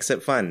thing that makes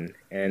it fun.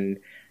 And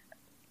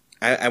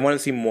I want to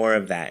see more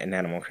of that in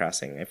Animal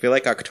Crossing. I feel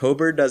like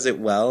October does it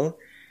well.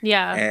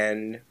 Yeah.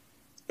 And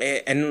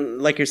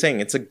like you're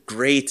saying, it's a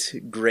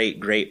great, great,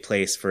 great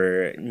place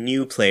for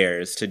new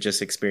players to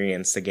just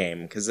experience the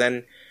game. Because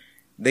then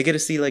they get to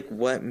see like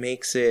what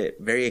makes it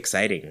very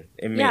exciting.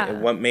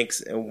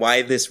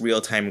 Why this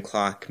real-time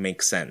clock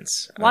makes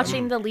sense.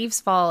 Watching the leaves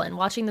fall and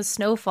watching the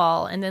snow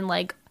fall, and then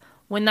like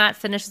when that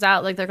finishes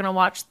out, like they're gonna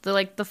watch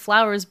the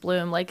flowers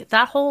bloom. Like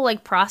that whole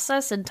like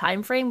process and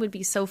time frame would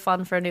be so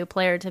fun for a new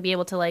player to be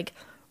able to like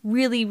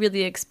really,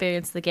 really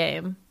experience the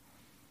game.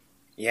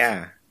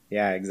 Yeah,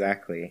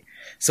 exactly.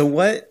 So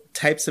what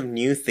types of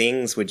new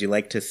things would you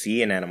like to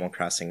see in Animal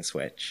Crossing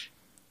Switch?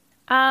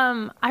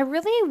 I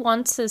really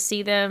want to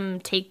see them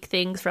take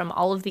things from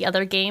all of the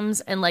other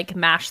games and like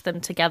mash them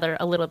together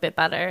a little bit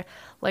better.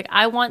 Like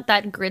I want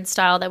that grid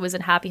style that was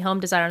in Happy Home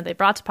Designer they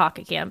brought to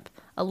Pocket Camp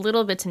a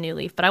little bit to New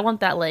Leaf, but I want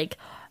that like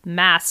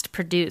massed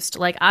produced.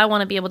 Like I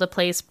want to be able to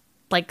place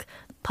like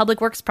public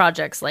works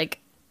projects like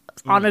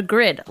on a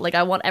grid. Like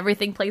I want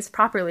everything placed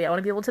properly. I want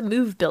to be able to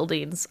move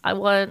buildings. I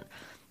want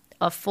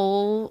a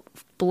full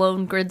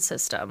blown grid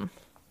system.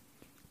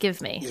 Give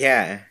me.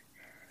 Yeah.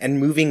 And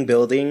moving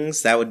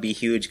buildings, that would be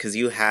huge because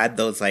you had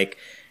those like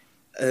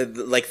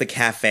the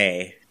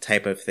cafe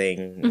type of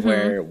thing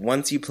where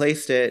once you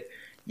placed it,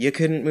 you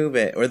couldn't move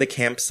it. Or the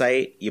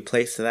campsite, you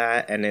placed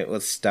that and it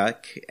was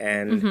stuck.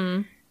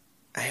 And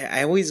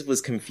I always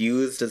was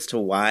confused as to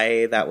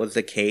why that was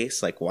the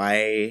case. Like,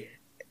 why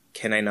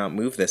can I not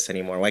move this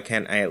anymore? Why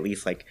can't I at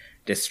least like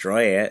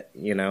destroy it,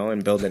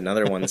 and build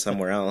another one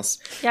somewhere else?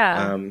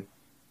 Yeah.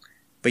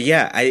 But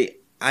yeah,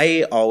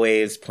 I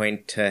always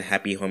point to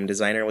Happy Home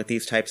Designer with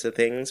these types of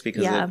things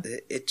because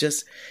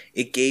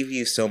it gave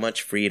you so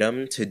much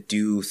freedom to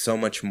do so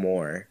much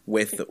more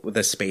with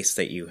the space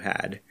that you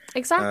had.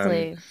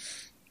 Exactly.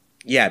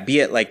 Be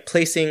it like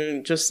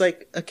placing just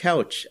like a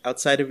couch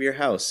outside of your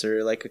house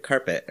or like a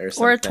carpet or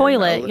something. Or a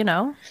toilet,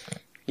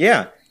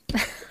 Yeah.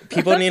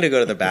 People need to go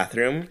to the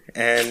bathroom,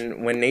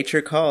 and when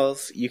nature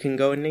calls, you can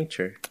go in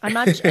nature. I'm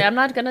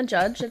not gonna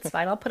judge. It's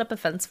fine. I'll put up a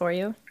fence for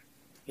you.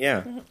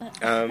 Yeah.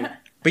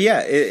 But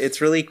yeah,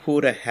 it's really cool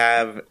to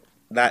have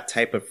that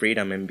type of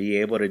freedom and be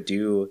able to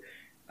do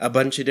a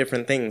bunch of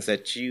different things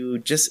that you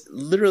just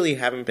literally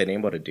haven't been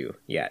able to do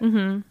yet.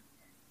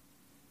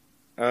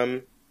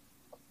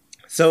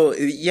 So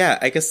yeah,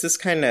 I guess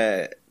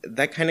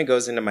that kind of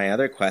goes into my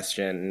other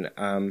question.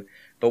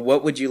 But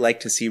what would you like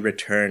to see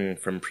return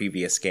from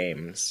previous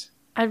games?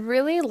 I'd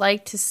really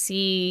like to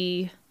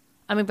see,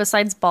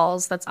 besides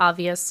balls, that's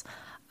obvious.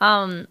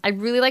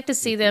 I'd really like to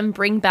see them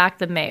bring back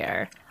the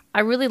mayor. I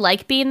really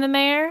like being the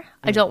mayor.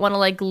 I don't want to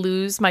like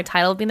lose my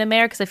title of being the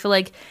mayor because I feel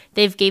like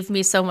they've gave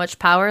me so much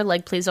power.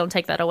 Like, please don't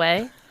take that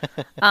away.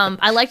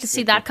 I like to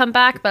see that come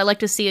back, but I like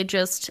to see it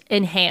just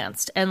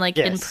enhanced and like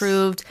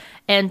improved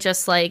and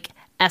just like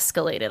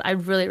escalated.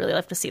 I'd really, really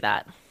like to see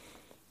that.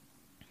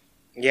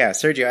 Yeah,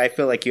 Sergio, I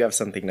feel like you have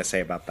something to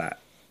say about that.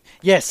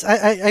 Yes,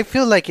 I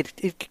feel like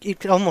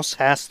it almost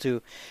has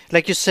to.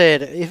 Like you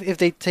said, if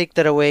they take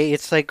that away,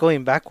 it's like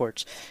going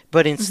backwards.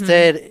 But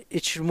instead,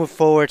 it should move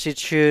forwards. It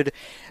should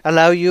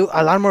allow you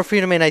a lot more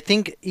freedom. And I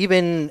think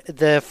even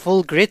the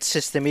full grid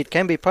system, it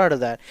can be part of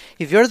that.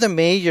 If you're the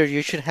mayor,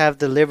 you should have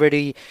the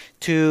liberty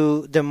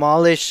to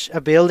demolish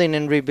a building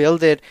and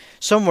rebuild it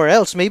somewhere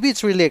else. Maybe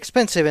it's really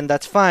expensive, and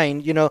that's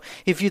fine.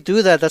 If you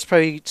do that, that's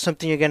probably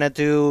something you're going to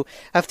do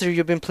after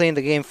you've been playing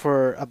the game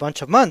for a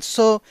bunch of months.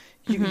 So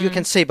you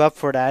can save up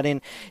for that,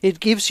 and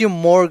it gives you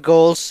more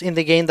goals in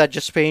the game than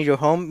just paying your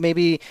home.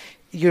 Maybe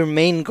your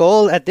main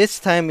goal at this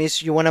time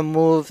is you want to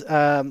move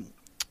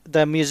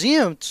the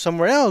museum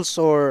somewhere else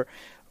or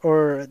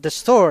the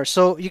store.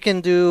 So you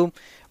can do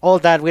all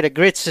that with a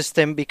grid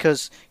system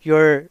because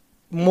you're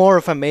more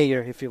of a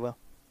mayor, if you will.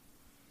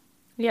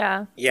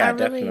 Yeah. Yeah,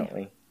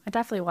 definitely. I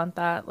definitely want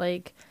that.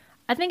 Like,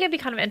 I think it'd be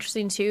kind of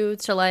interesting too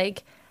to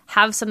like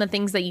have some of the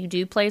things that you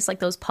do place, like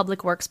those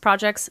public works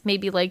projects,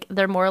 maybe like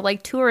they're more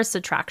like tourist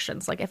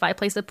attractions. Like if I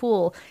place a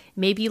pool,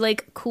 maybe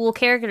like cool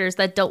characters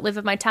that don't live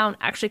in my town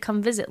actually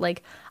come visit.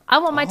 Like I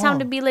want my town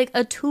to be like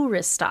a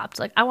tourist stop.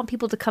 Like I want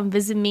people to come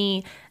visit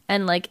me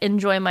and like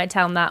enjoy my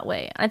town that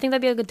way. I think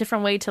that'd be like a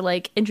different way to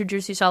like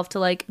introduce yourself to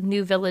like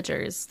new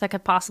villagers that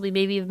could possibly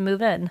maybe even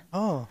move in.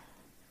 Oh.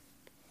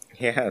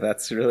 Yeah,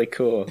 that's really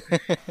cool.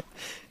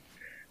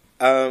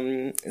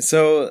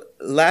 So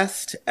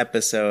last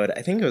episode,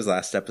 I think it was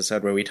last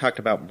episode where we talked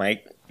about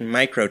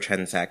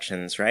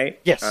microtransactions, right?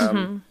 Yes.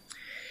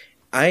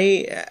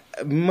 I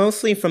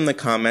mostly from the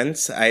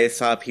comments, I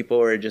saw people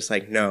were just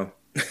like, no.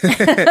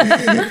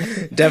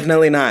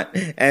 Definitely not.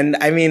 And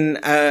I mean,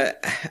 I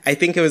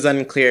think it was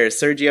unclear.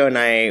 Sergio and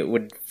I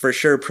would for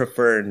sure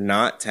prefer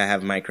not to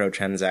have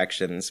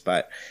microtransactions,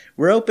 but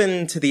we're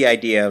open to the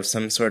idea of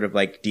some sort of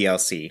like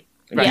DLC.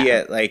 Be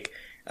it like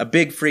a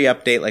big free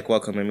update like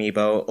Welcome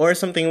Amiibo, or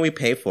something we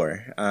pay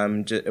for,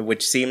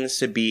 which seems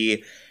to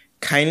be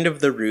kind of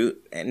the route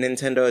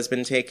Nintendo has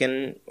been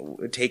taking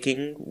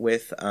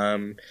with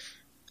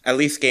at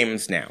least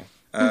games now.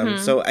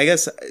 So I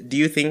guess, do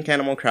you think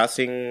Animal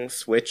Crossing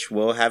Switch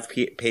will have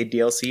paid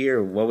DLC,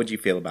 or what would you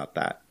feel about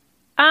that?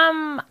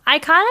 I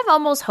kind of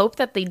almost hope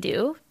that they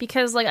do,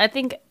 because like I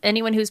think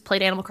anyone who's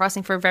played Animal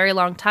Crossing for a very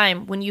long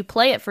time, when you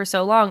play it for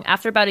so long,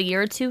 after about a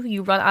year or two,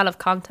 you run out of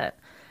content.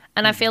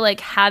 And I feel like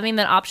having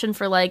that option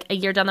for like a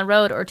year down the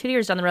road or 2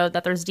 years down the road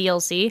that there's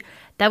DLC,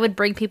 that would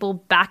bring people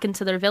back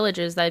into their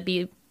villages. That'd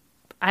be,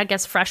 I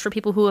guess, fresh for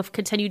people who have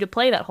continued to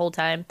play that whole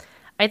time.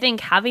 I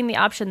think having the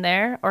option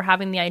there, or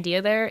having the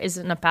idea there,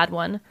 isn't a bad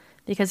one,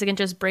 because it can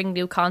just bring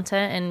new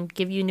content and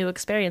give you new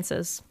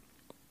experiences.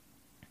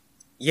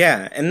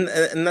 Yeah, and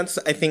that's,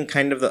 I think,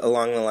 kind of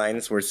along the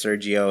lines where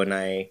Sergio and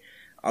I,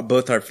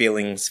 both our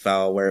feelings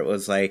fell, where it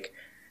was like,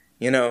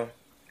 you know,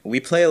 we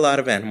play a lot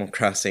of Animal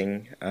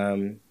Crossing,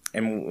 and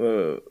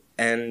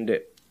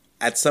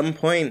at some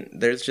point,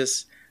 there's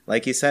just,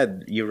 like you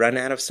said, you run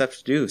out of stuff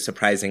to do,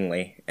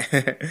 surprisingly.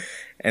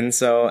 And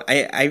so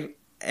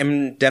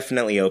I'm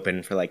definitely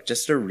open for like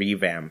just a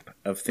revamp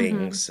of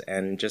things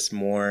and just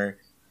more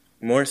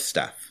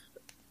stuff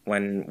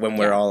when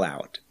we're all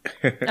out.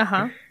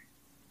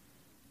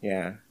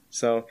 Yeah.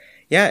 So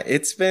yeah,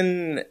 it's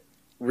been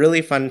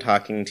really fun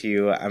talking to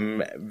you.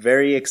 I'm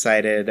very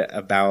excited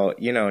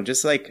about, you know,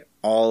 just like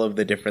all of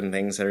the different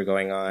things that are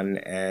going on,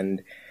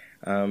 and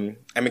I'm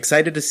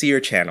excited to see your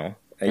channel,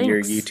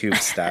 your YouTube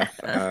stuff.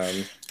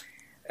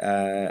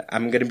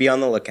 I'm going to be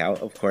on the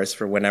lookout, of course,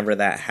 for whenever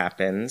that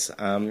happens.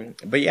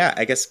 But yeah,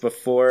 I guess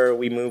before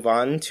we move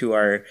on to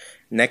our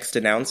next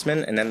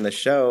announcement and end the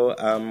show,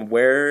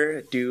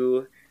 where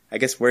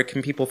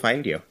can people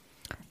find you?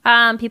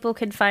 People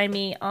can find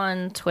me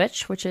on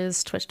Twitch, which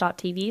is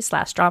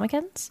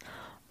twitch.tv/Dramikins,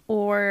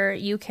 or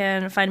you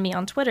can find me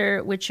on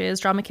Twitter, which is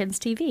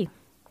DramakinsTV.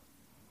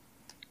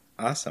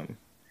 Awesome.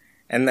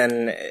 And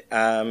then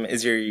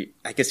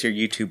I guess your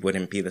YouTube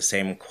wouldn't be the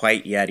same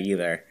quite yet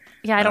either.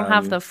 Yeah, I don't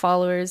have the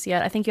followers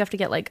yet. I think you have to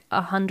get like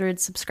 100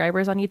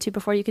 subscribers on YouTube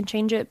before you can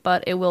change it,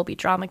 but it will be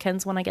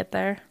Dramikins when I get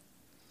there.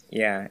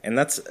 Yeah, and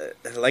that's,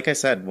 like I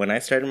said, when I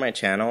started my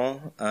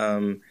channel,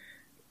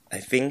 I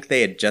think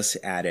they had just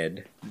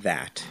added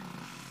that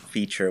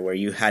feature where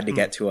you had to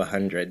get to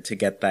 100 to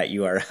get that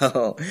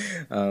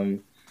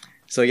URL.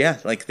 So yeah,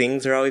 like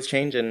things are always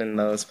changing in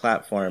those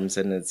platforms,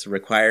 and it's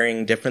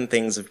requiring different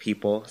things of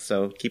people.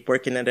 So keep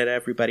working at it,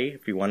 everybody,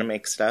 if you want to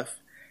make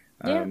stuff.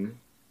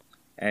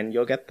 And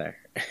you'll get there.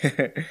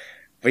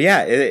 But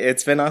yeah,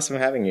 it's been awesome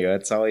having you.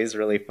 It's always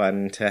really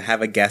fun to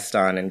have a guest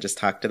on and just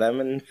talk to them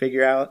and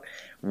figure out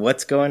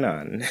what's going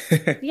on.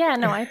 Yeah,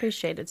 no, I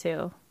appreciate it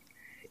too.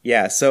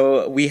 Yeah,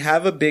 so we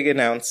have a big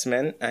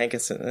announcement. I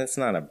guess it's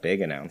not a big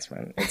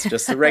announcement. It's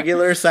just a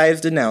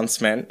regular-sized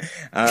announcement.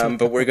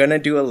 But we're going to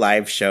do a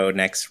live show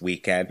next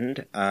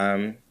weekend.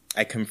 I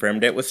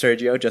confirmed it with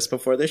Sergio just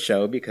before the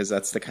show because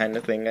that's the kind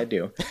of thing I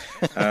do.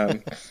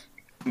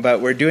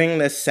 But we're doing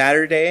this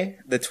Saturday,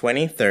 the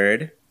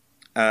 23rd.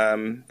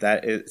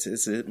 That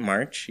is it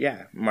March?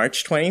 Yeah,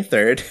 March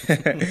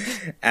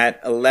 23rd at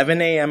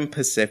 11 a.m.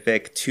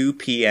 Pacific, 2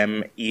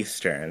 p.m.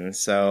 Eastern.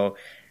 So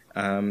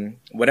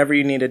whatever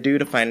you need to do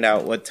to find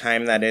out what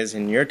time that is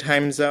in your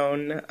time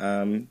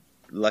zone.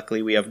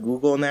 Luckily, we have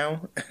Google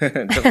now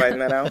to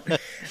find that out.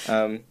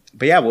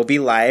 But yeah, we'll be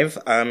live.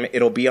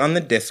 It'll be on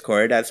the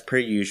Discord as per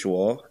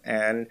usual.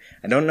 And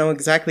I don't know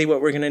exactly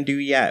what we're going to do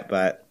yet,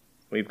 but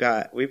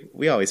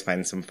we always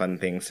find some fun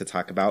things to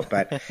talk about,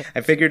 but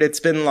I figured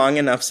it's been long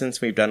enough since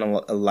we've done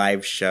a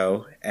live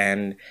show,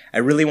 and I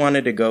really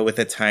wanted to go with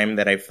a time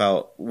that I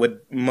felt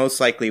would most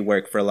likely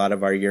work for a lot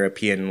of our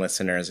European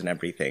listeners and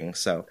everything.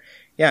 So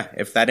yeah,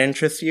 if that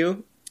interests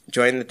you,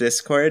 join the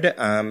Discord.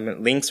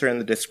 Links are in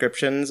the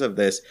descriptions of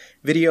this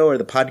video or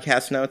the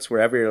podcast notes,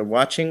 wherever you're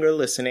watching or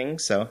listening.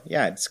 So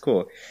yeah, it's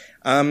cool.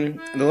 The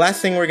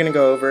last thing we're going to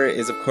go over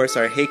is, of course,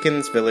 our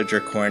Hakens Villager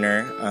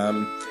Corner.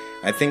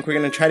 I think we're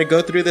going to try to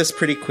go through this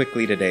pretty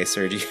quickly today,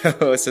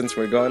 Sergio, since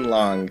we're going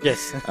long. Yes.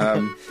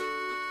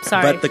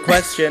 Sorry. But the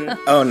question...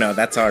 Oh, no,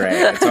 that's all right.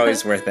 It's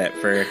always worth it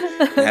for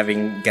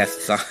having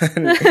guests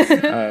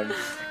on.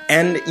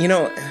 And, you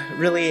know,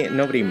 really,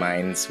 nobody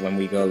minds when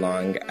we go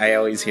long. I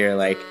always hear,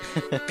 like,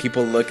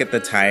 people look at the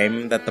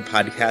time that the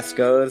podcast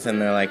goes,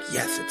 and they're like,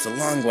 yes, it's a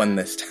long one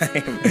this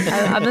time.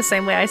 I'm the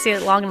same way. I see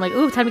it long, and I'm like,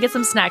 ooh, time to get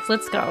some snacks.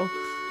 Let's go.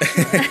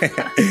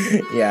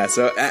 Yeah,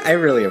 so I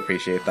really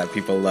appreciate that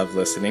people love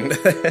listening to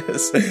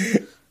this.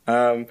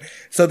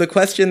 So the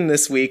question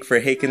this week for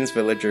Hakens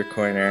Villager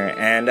Corner,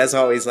 and as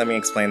always, let me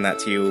explain that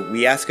to you.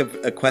 We ask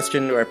a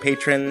question to our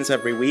patrons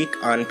every week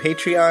on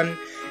Patreon,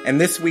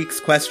 and this week's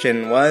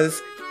question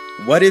was,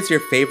 what is your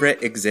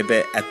favorite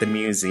exhibit at the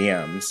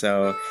museum?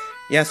 So,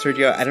 yeah,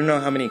 Sergio, I don't know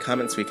how many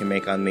comments we can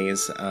make on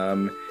these,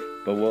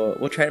 but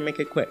we'll try to make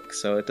it quick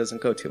so it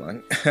doesn't go too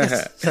long.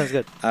 Yes, sounds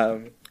good.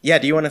 Yeah,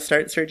 do you want to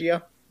start,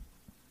 Sergio?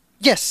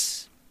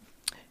 Yes.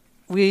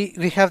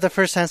 We have the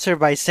first answer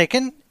by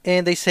Second,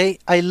 and they say,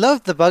 I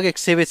love the bug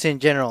exhibits in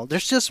general.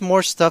 There's just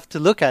more stuff to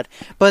look at,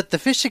 but the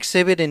fish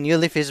exhibit in New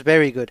Leaf is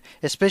very good,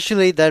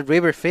 especially that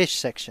river fish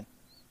section.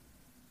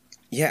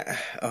 Yeah.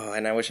 Oh,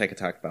 and I wish I could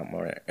talk about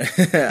more.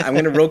 I'm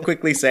going to real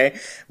quickly say,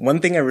 one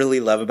thing I really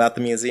love about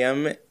the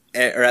museum,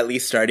 or at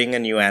least starting a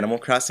new Animal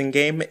Crossing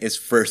game, is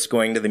first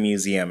going to the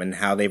museum and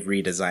how they've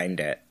redesigned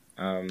it.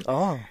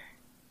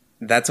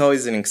 That's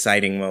always an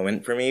exciting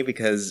moment for me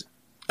because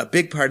a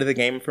big part of the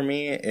game for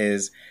me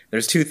is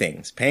there's two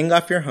things: paying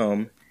off your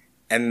home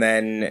and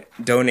then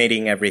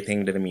donating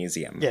everything to the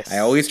museum. Yes. I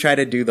always try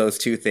to do those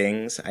two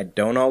things. I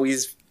don't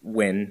always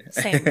win,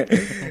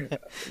 Same.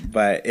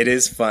 but it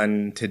is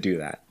fun to do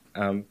that.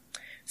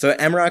 So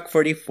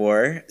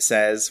Mrock44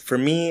 says, for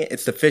me,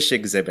 it's the fish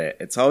exhibit.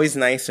 It's always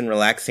nice and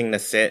relaxing to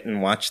sit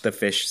and watch the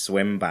fish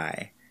swim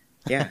by.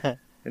 Yeah,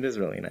 it is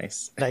really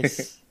nice.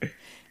 Nice.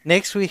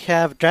 Next we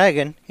have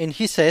Dragon, and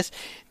he says,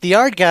 the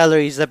art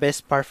gallery is the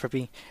best part for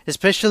me,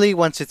 especially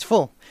once it's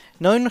full.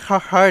 Knowing how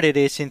hard it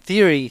is in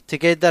theory to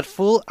get that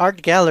full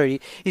art gallery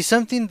is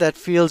something that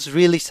feels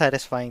really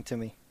satisfying to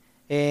me.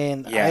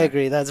 And Yeah. I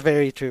agree, that's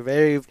very true.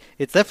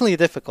 It's definitely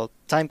difficult,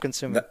 time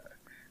consuming.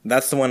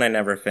 That's the one I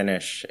never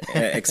finish,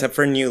 except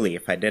for New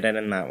Leaf. I did it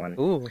in that one.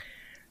 Ooh.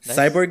 Nice.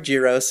 Cyborg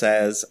Jiro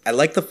says, I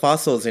like the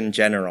fossils in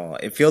general.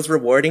 It feels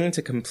rewarding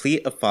to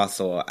complete a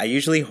fossil. I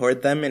usually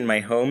hoard them in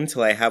my home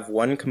till I have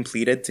one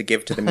completed to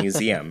give to the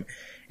museum.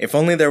 If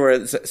only there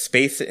was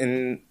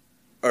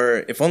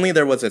if only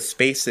there was a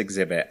space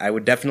exhibit, I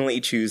would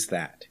definitely choose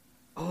that.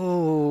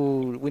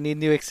 Oh, we need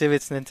new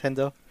exhibits,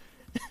 Nintendo.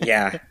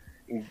 Yeah,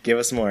 give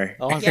us more.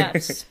 Awesome.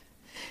 Yes.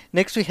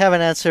 Next we have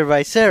an answer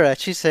by Sarah.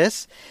 She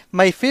says,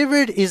 my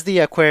favorite is the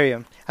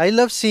aquarium. I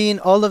love seeing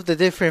all of the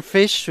different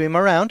fish swim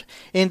around,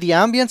 and the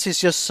ambience is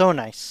just so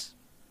nice.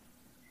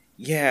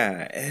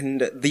 Yeah,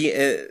 and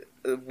the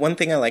one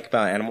thing I like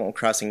about Animal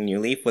Crossing New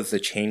Leaf was the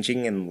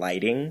changing in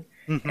lighting,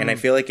 and I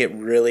feel like it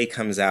really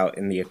comes out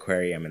in the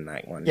aquarium in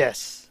that one.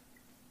 Yes.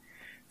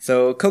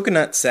 So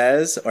Coconut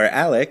says, or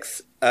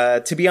Alex,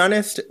 to be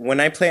honest, when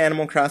I play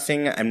Animal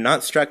Crossing, I'm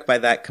not struck by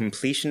that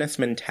completionist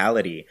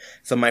mentality.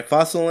 So my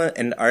fossil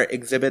and art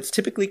exhibits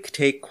typically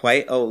take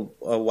quite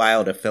a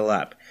while to fill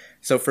up.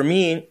 So for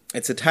me,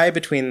 it's a tie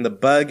between the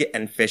bug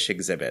and fish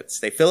exhibits.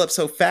 They fill up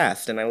so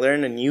fast, and I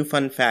learn a new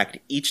fun fact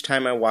each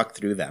time I walk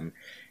through them.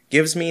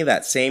 Gives me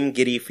that same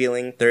giddy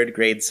feeling third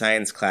grade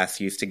science class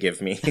used to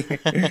give me.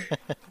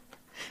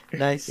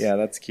 Nice. Yeah,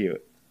 that's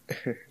cute.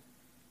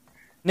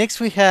 Next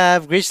we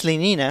have Grizzly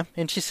Nina,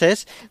 and she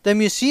says, the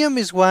museum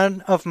is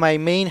one of my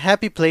main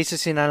happy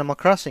places in Animal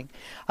Crossing.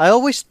 I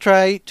always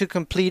try to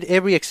complete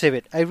every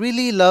exhibit. I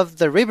really love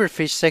the river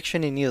fish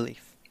section in New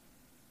Leaf.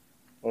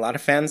 A lot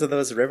of fans of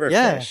those river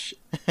Yeah. fish.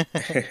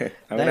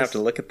 I'm going to have to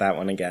look at that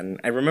one again.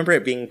 I remember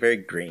it being very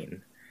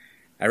green.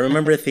 I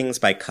remember things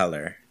by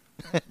color.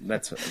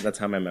 That's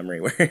how my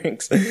memory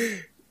works.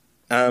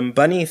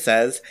 Bunny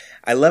says,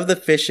 I love the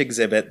fish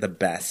exhibit the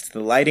best. The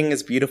lighting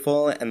is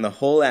beautiful and the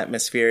whole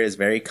atmosphere is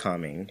very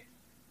calming.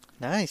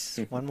 Nice.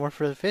 One more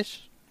for the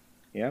fish.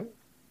 Yeah.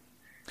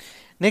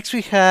 Next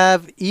we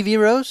have Evie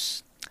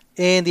Rose.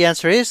 And the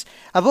answer is,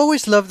 I've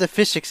always loved the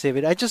fish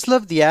exhibit. I just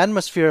love the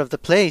atmosphere of the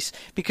place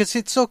because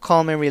it's so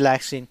calm and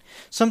relaxing.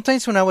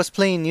 Sometimes when I was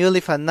playing New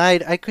Leaf at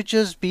night, I could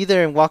just be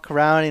there and walk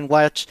around and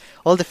watch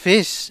all the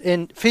fish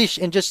and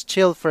just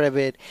chill for a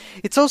bit.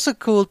 It's also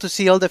cool to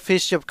see all the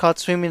fish you've caught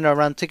swimming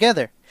around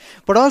together.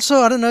 But also,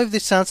 I don't know if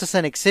this sounds as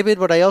an exhibit,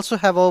 but I also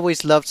have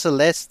always loved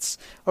Celeste's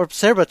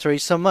observatory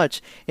so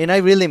much, and I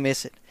really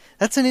miss it.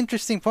 That's an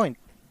interesting point.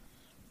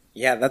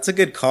 Yeah, that's a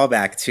good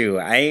callback too.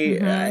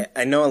 I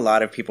know a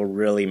lot of people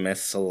really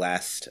miss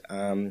Celeste.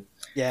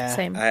 Yeah.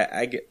 Same.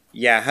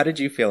 How did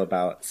you feel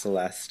about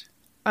Celeste?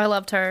 I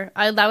loved her.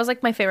 That was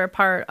like my favorite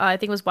part. I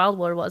think it was Wild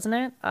World, wasn't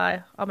it?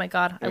 Oh my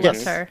god, I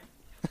loved her.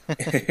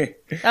 That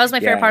was my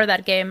favorite part of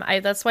that game.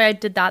 That's why I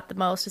did that the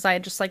most. Is I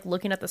just like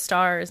looking at the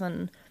stars,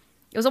 and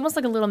it was almost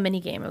like a little mini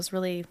game. It was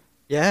really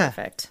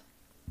perfect.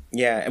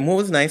 Yeah, and what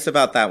was nice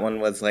about that one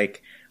was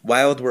like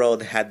Wild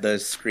World had the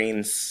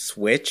screen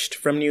switched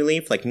from New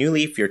Leaf. Like New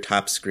Leaf, your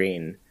top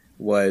screen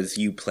was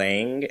you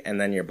playing,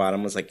 and then your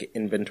bottom was like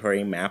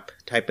inventory map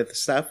type of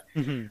stuff.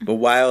 Mm-hmm. But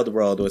Wild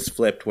World was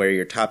flipped where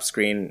your top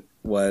screen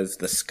was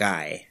the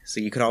sky.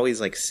 So you could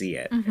always like see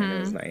it, and it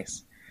was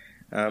nice.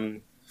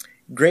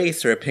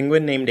 Grace, or a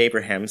penguin named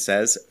Abraham,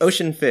 says,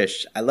 Ocean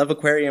fish. I love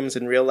aquariums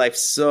in real life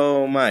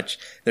so much.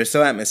 They're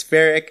so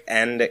atmospheric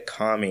and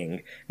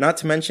calming. Not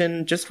to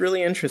mention, just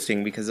really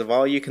interesting because of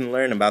all you can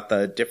learn about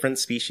the different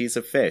species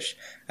of fish.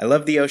 I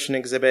love the ocean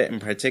exhibit in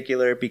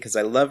particular because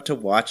I love to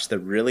watch the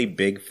really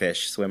big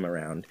fish swim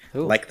around,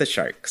 like the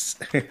sharks.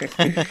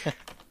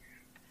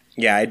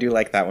 Yeah, I do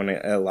like that one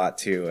a lot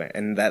too.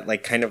 And that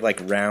like kind of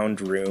like round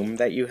room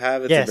that you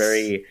have, it's a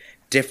very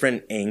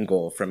different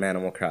angle from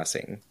Animal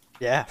Crossing.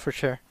 Yeah, for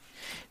sure.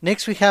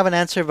 Next, we have an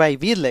answer by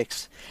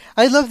Vidlex.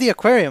 I love the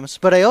aquariums,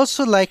 but I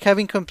also like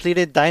having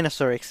completed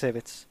dinosaur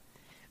exhibits.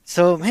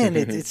 So, man,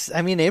 it's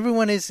I mean,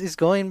 everyone is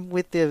going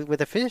with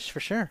the fish for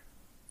sure.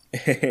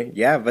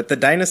 Yeah, but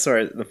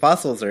the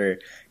fossils are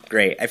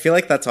great. I feel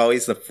like that's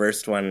always the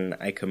first one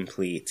I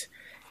complete.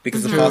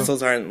 Because the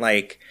fossils aren't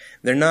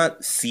they're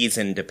not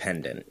season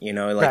dependent, you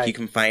know? Like, you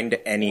can find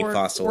any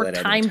fossil at any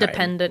time. Or time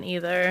dependent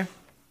either.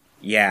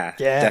 Yeah,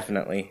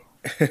 definitely.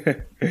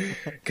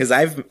 Because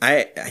I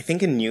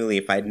think in New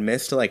Leaf, I'd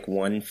missed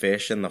one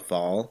fish in the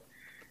fall.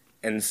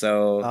 And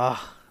so,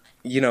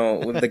 you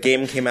know, the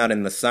game came out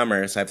in the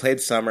summer. So I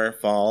played summer,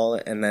 fall,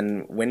 and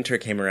then winter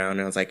came around.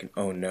 And I was like,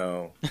 oh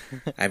no,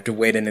 I have to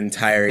wait an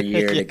entire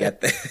year to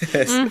get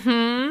this.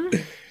 Mm-hmm.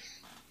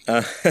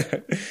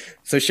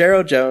 So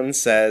Cheryl Jones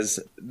says,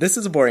 this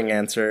is a boring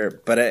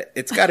answer, but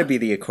it's got to be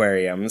the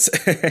aquariums.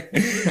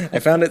 I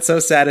found it so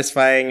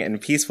satisfying and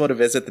peaceful to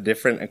visit the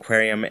different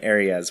aquarium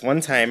areas.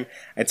 One time,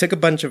 I took a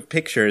bunch of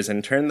pictures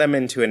and turned them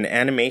into an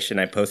animation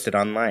I posted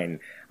online.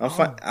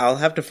 I'll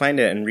have to find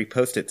it and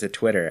repost it to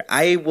Twitter.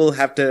 I will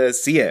have to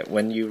see it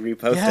when you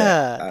repost it.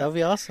 Yeah, that would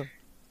be awesome.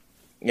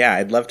 Yeah,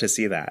 I'd love to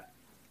see that.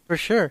 For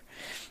sure.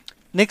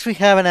 Next, we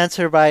have an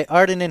answer by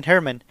Arden and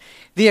Herman.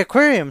 The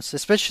aquariums,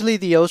 especially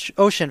the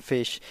ocean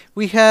fish,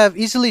 we have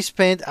easily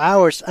spent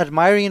hours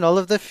admiring all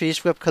of the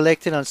fish we have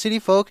collected on City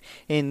Folk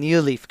and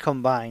New Leaf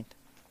combined.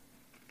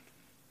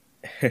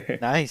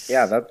 Nice.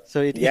 Yeah, it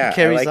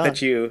carries I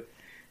like on.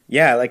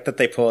 I like that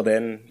they pulled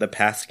in the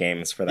past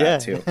games for that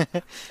too.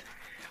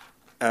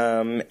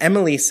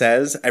 Emily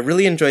says, I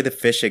really enjoy the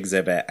fish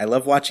exhibit. I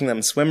love watching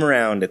them swim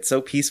around. It's so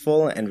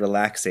peaceful and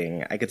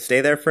relaxing. I could stay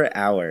there for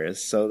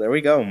hours. So there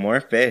we go. More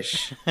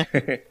fish.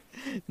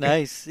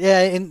 Nice.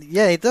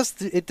 It does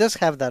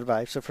have that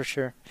vibe, so for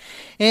sure.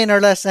 And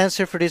our last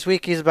answer for this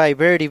week is by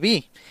Verity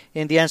B.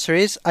 And the answer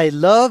is, I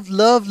love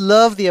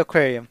the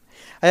aquarium.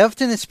 I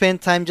often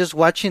spend time just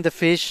watching the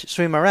fish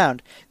swim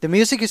around. The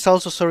music is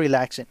also so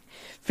relaxing.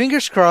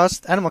 Fingers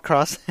crossed, Animal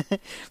Cross,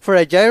 for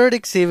a gyroid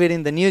exhibit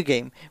in the new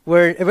game,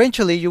 where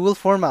eventually you will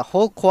form a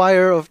whole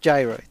choir of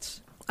gyroids.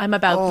 I'm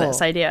about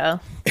this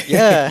idea.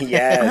 Yeah.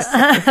 Yes.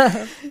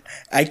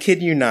 I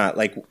kid you not.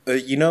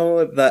 You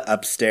know the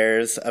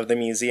upstairs of the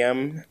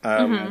museum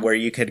where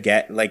you could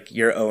get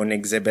your own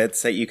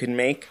exhibits that you can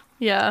make?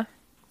 Yeah.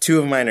 2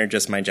 of mine are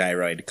just my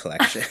gyroid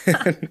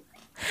collection.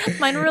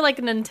 Mine were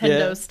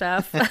Nintendo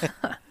stuff.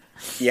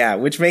 Yeah,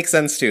 which makes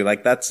sense too.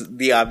 That's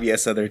the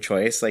obvious other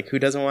choice. Who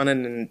doesn't want a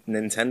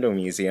Nintendo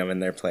museum in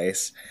their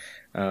place?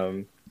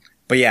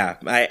 But yeah,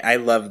 I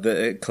love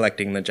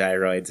collecting the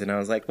gyroids, and I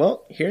was like,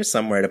 well, here's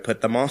somewhere to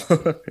put them all.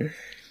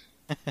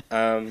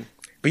 But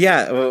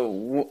yeah,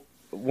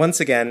 once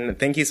again,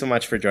 thank you so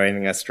much for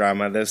joining us,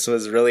 Drama. This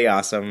was really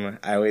awesome.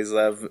 I always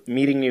love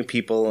meeting new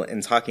people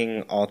and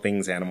talking all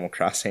things Animal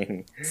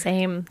Crossing.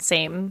 Same.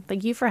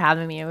 Thank you for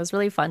having me. It was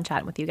really fun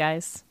chatting with you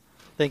guys.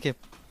 Thank you.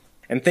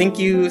 And thank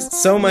you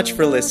so much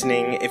for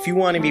listening. If you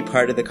want to be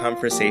part of the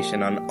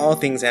conversation on all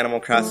things Animal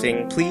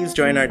Crossing, please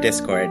join our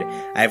Discord.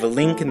 I have a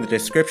link in the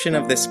description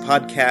of this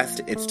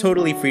podcast. It's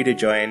totally free to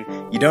join.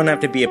 You don't have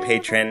to be a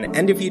patron.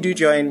 And if you do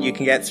join, you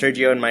can get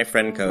Sergio and my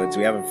friend codes.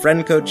 We have a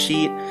friend code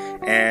sheet,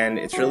 and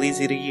it's real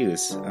easy to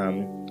use.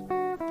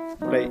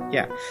 But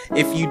yeah,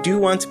 if you do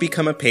want to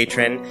become a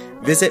patron,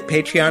 visit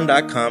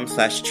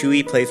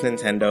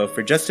patreon.com/ChewiePlaysNintendo.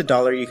 For just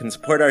 $1, you can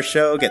support our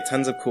show, get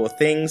tons of cool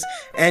things,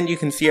 and you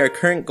can see our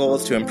current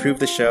goals to improve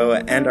the show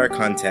and our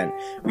content.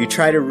 We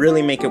try to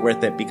really make it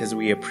worth it because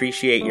we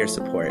appreciate your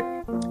support.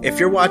 If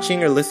you're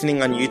watching or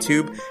listening on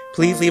YouTube,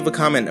 please leave a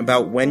comment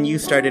about when you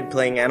started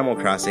playing Animal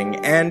Crossing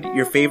and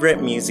your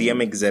favorite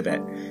museum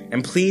exhibit.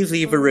 And please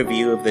leave a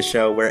review of the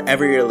show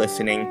wherever you're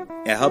listening.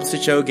 It helps the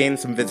show gain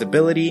some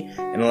visibility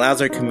and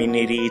allows our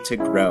community to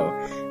grow.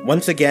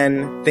 Once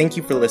again, thank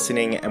you for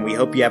listening, and we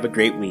hope you have a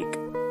great week.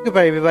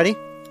 Goodbye, everybody.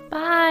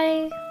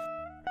 Bye.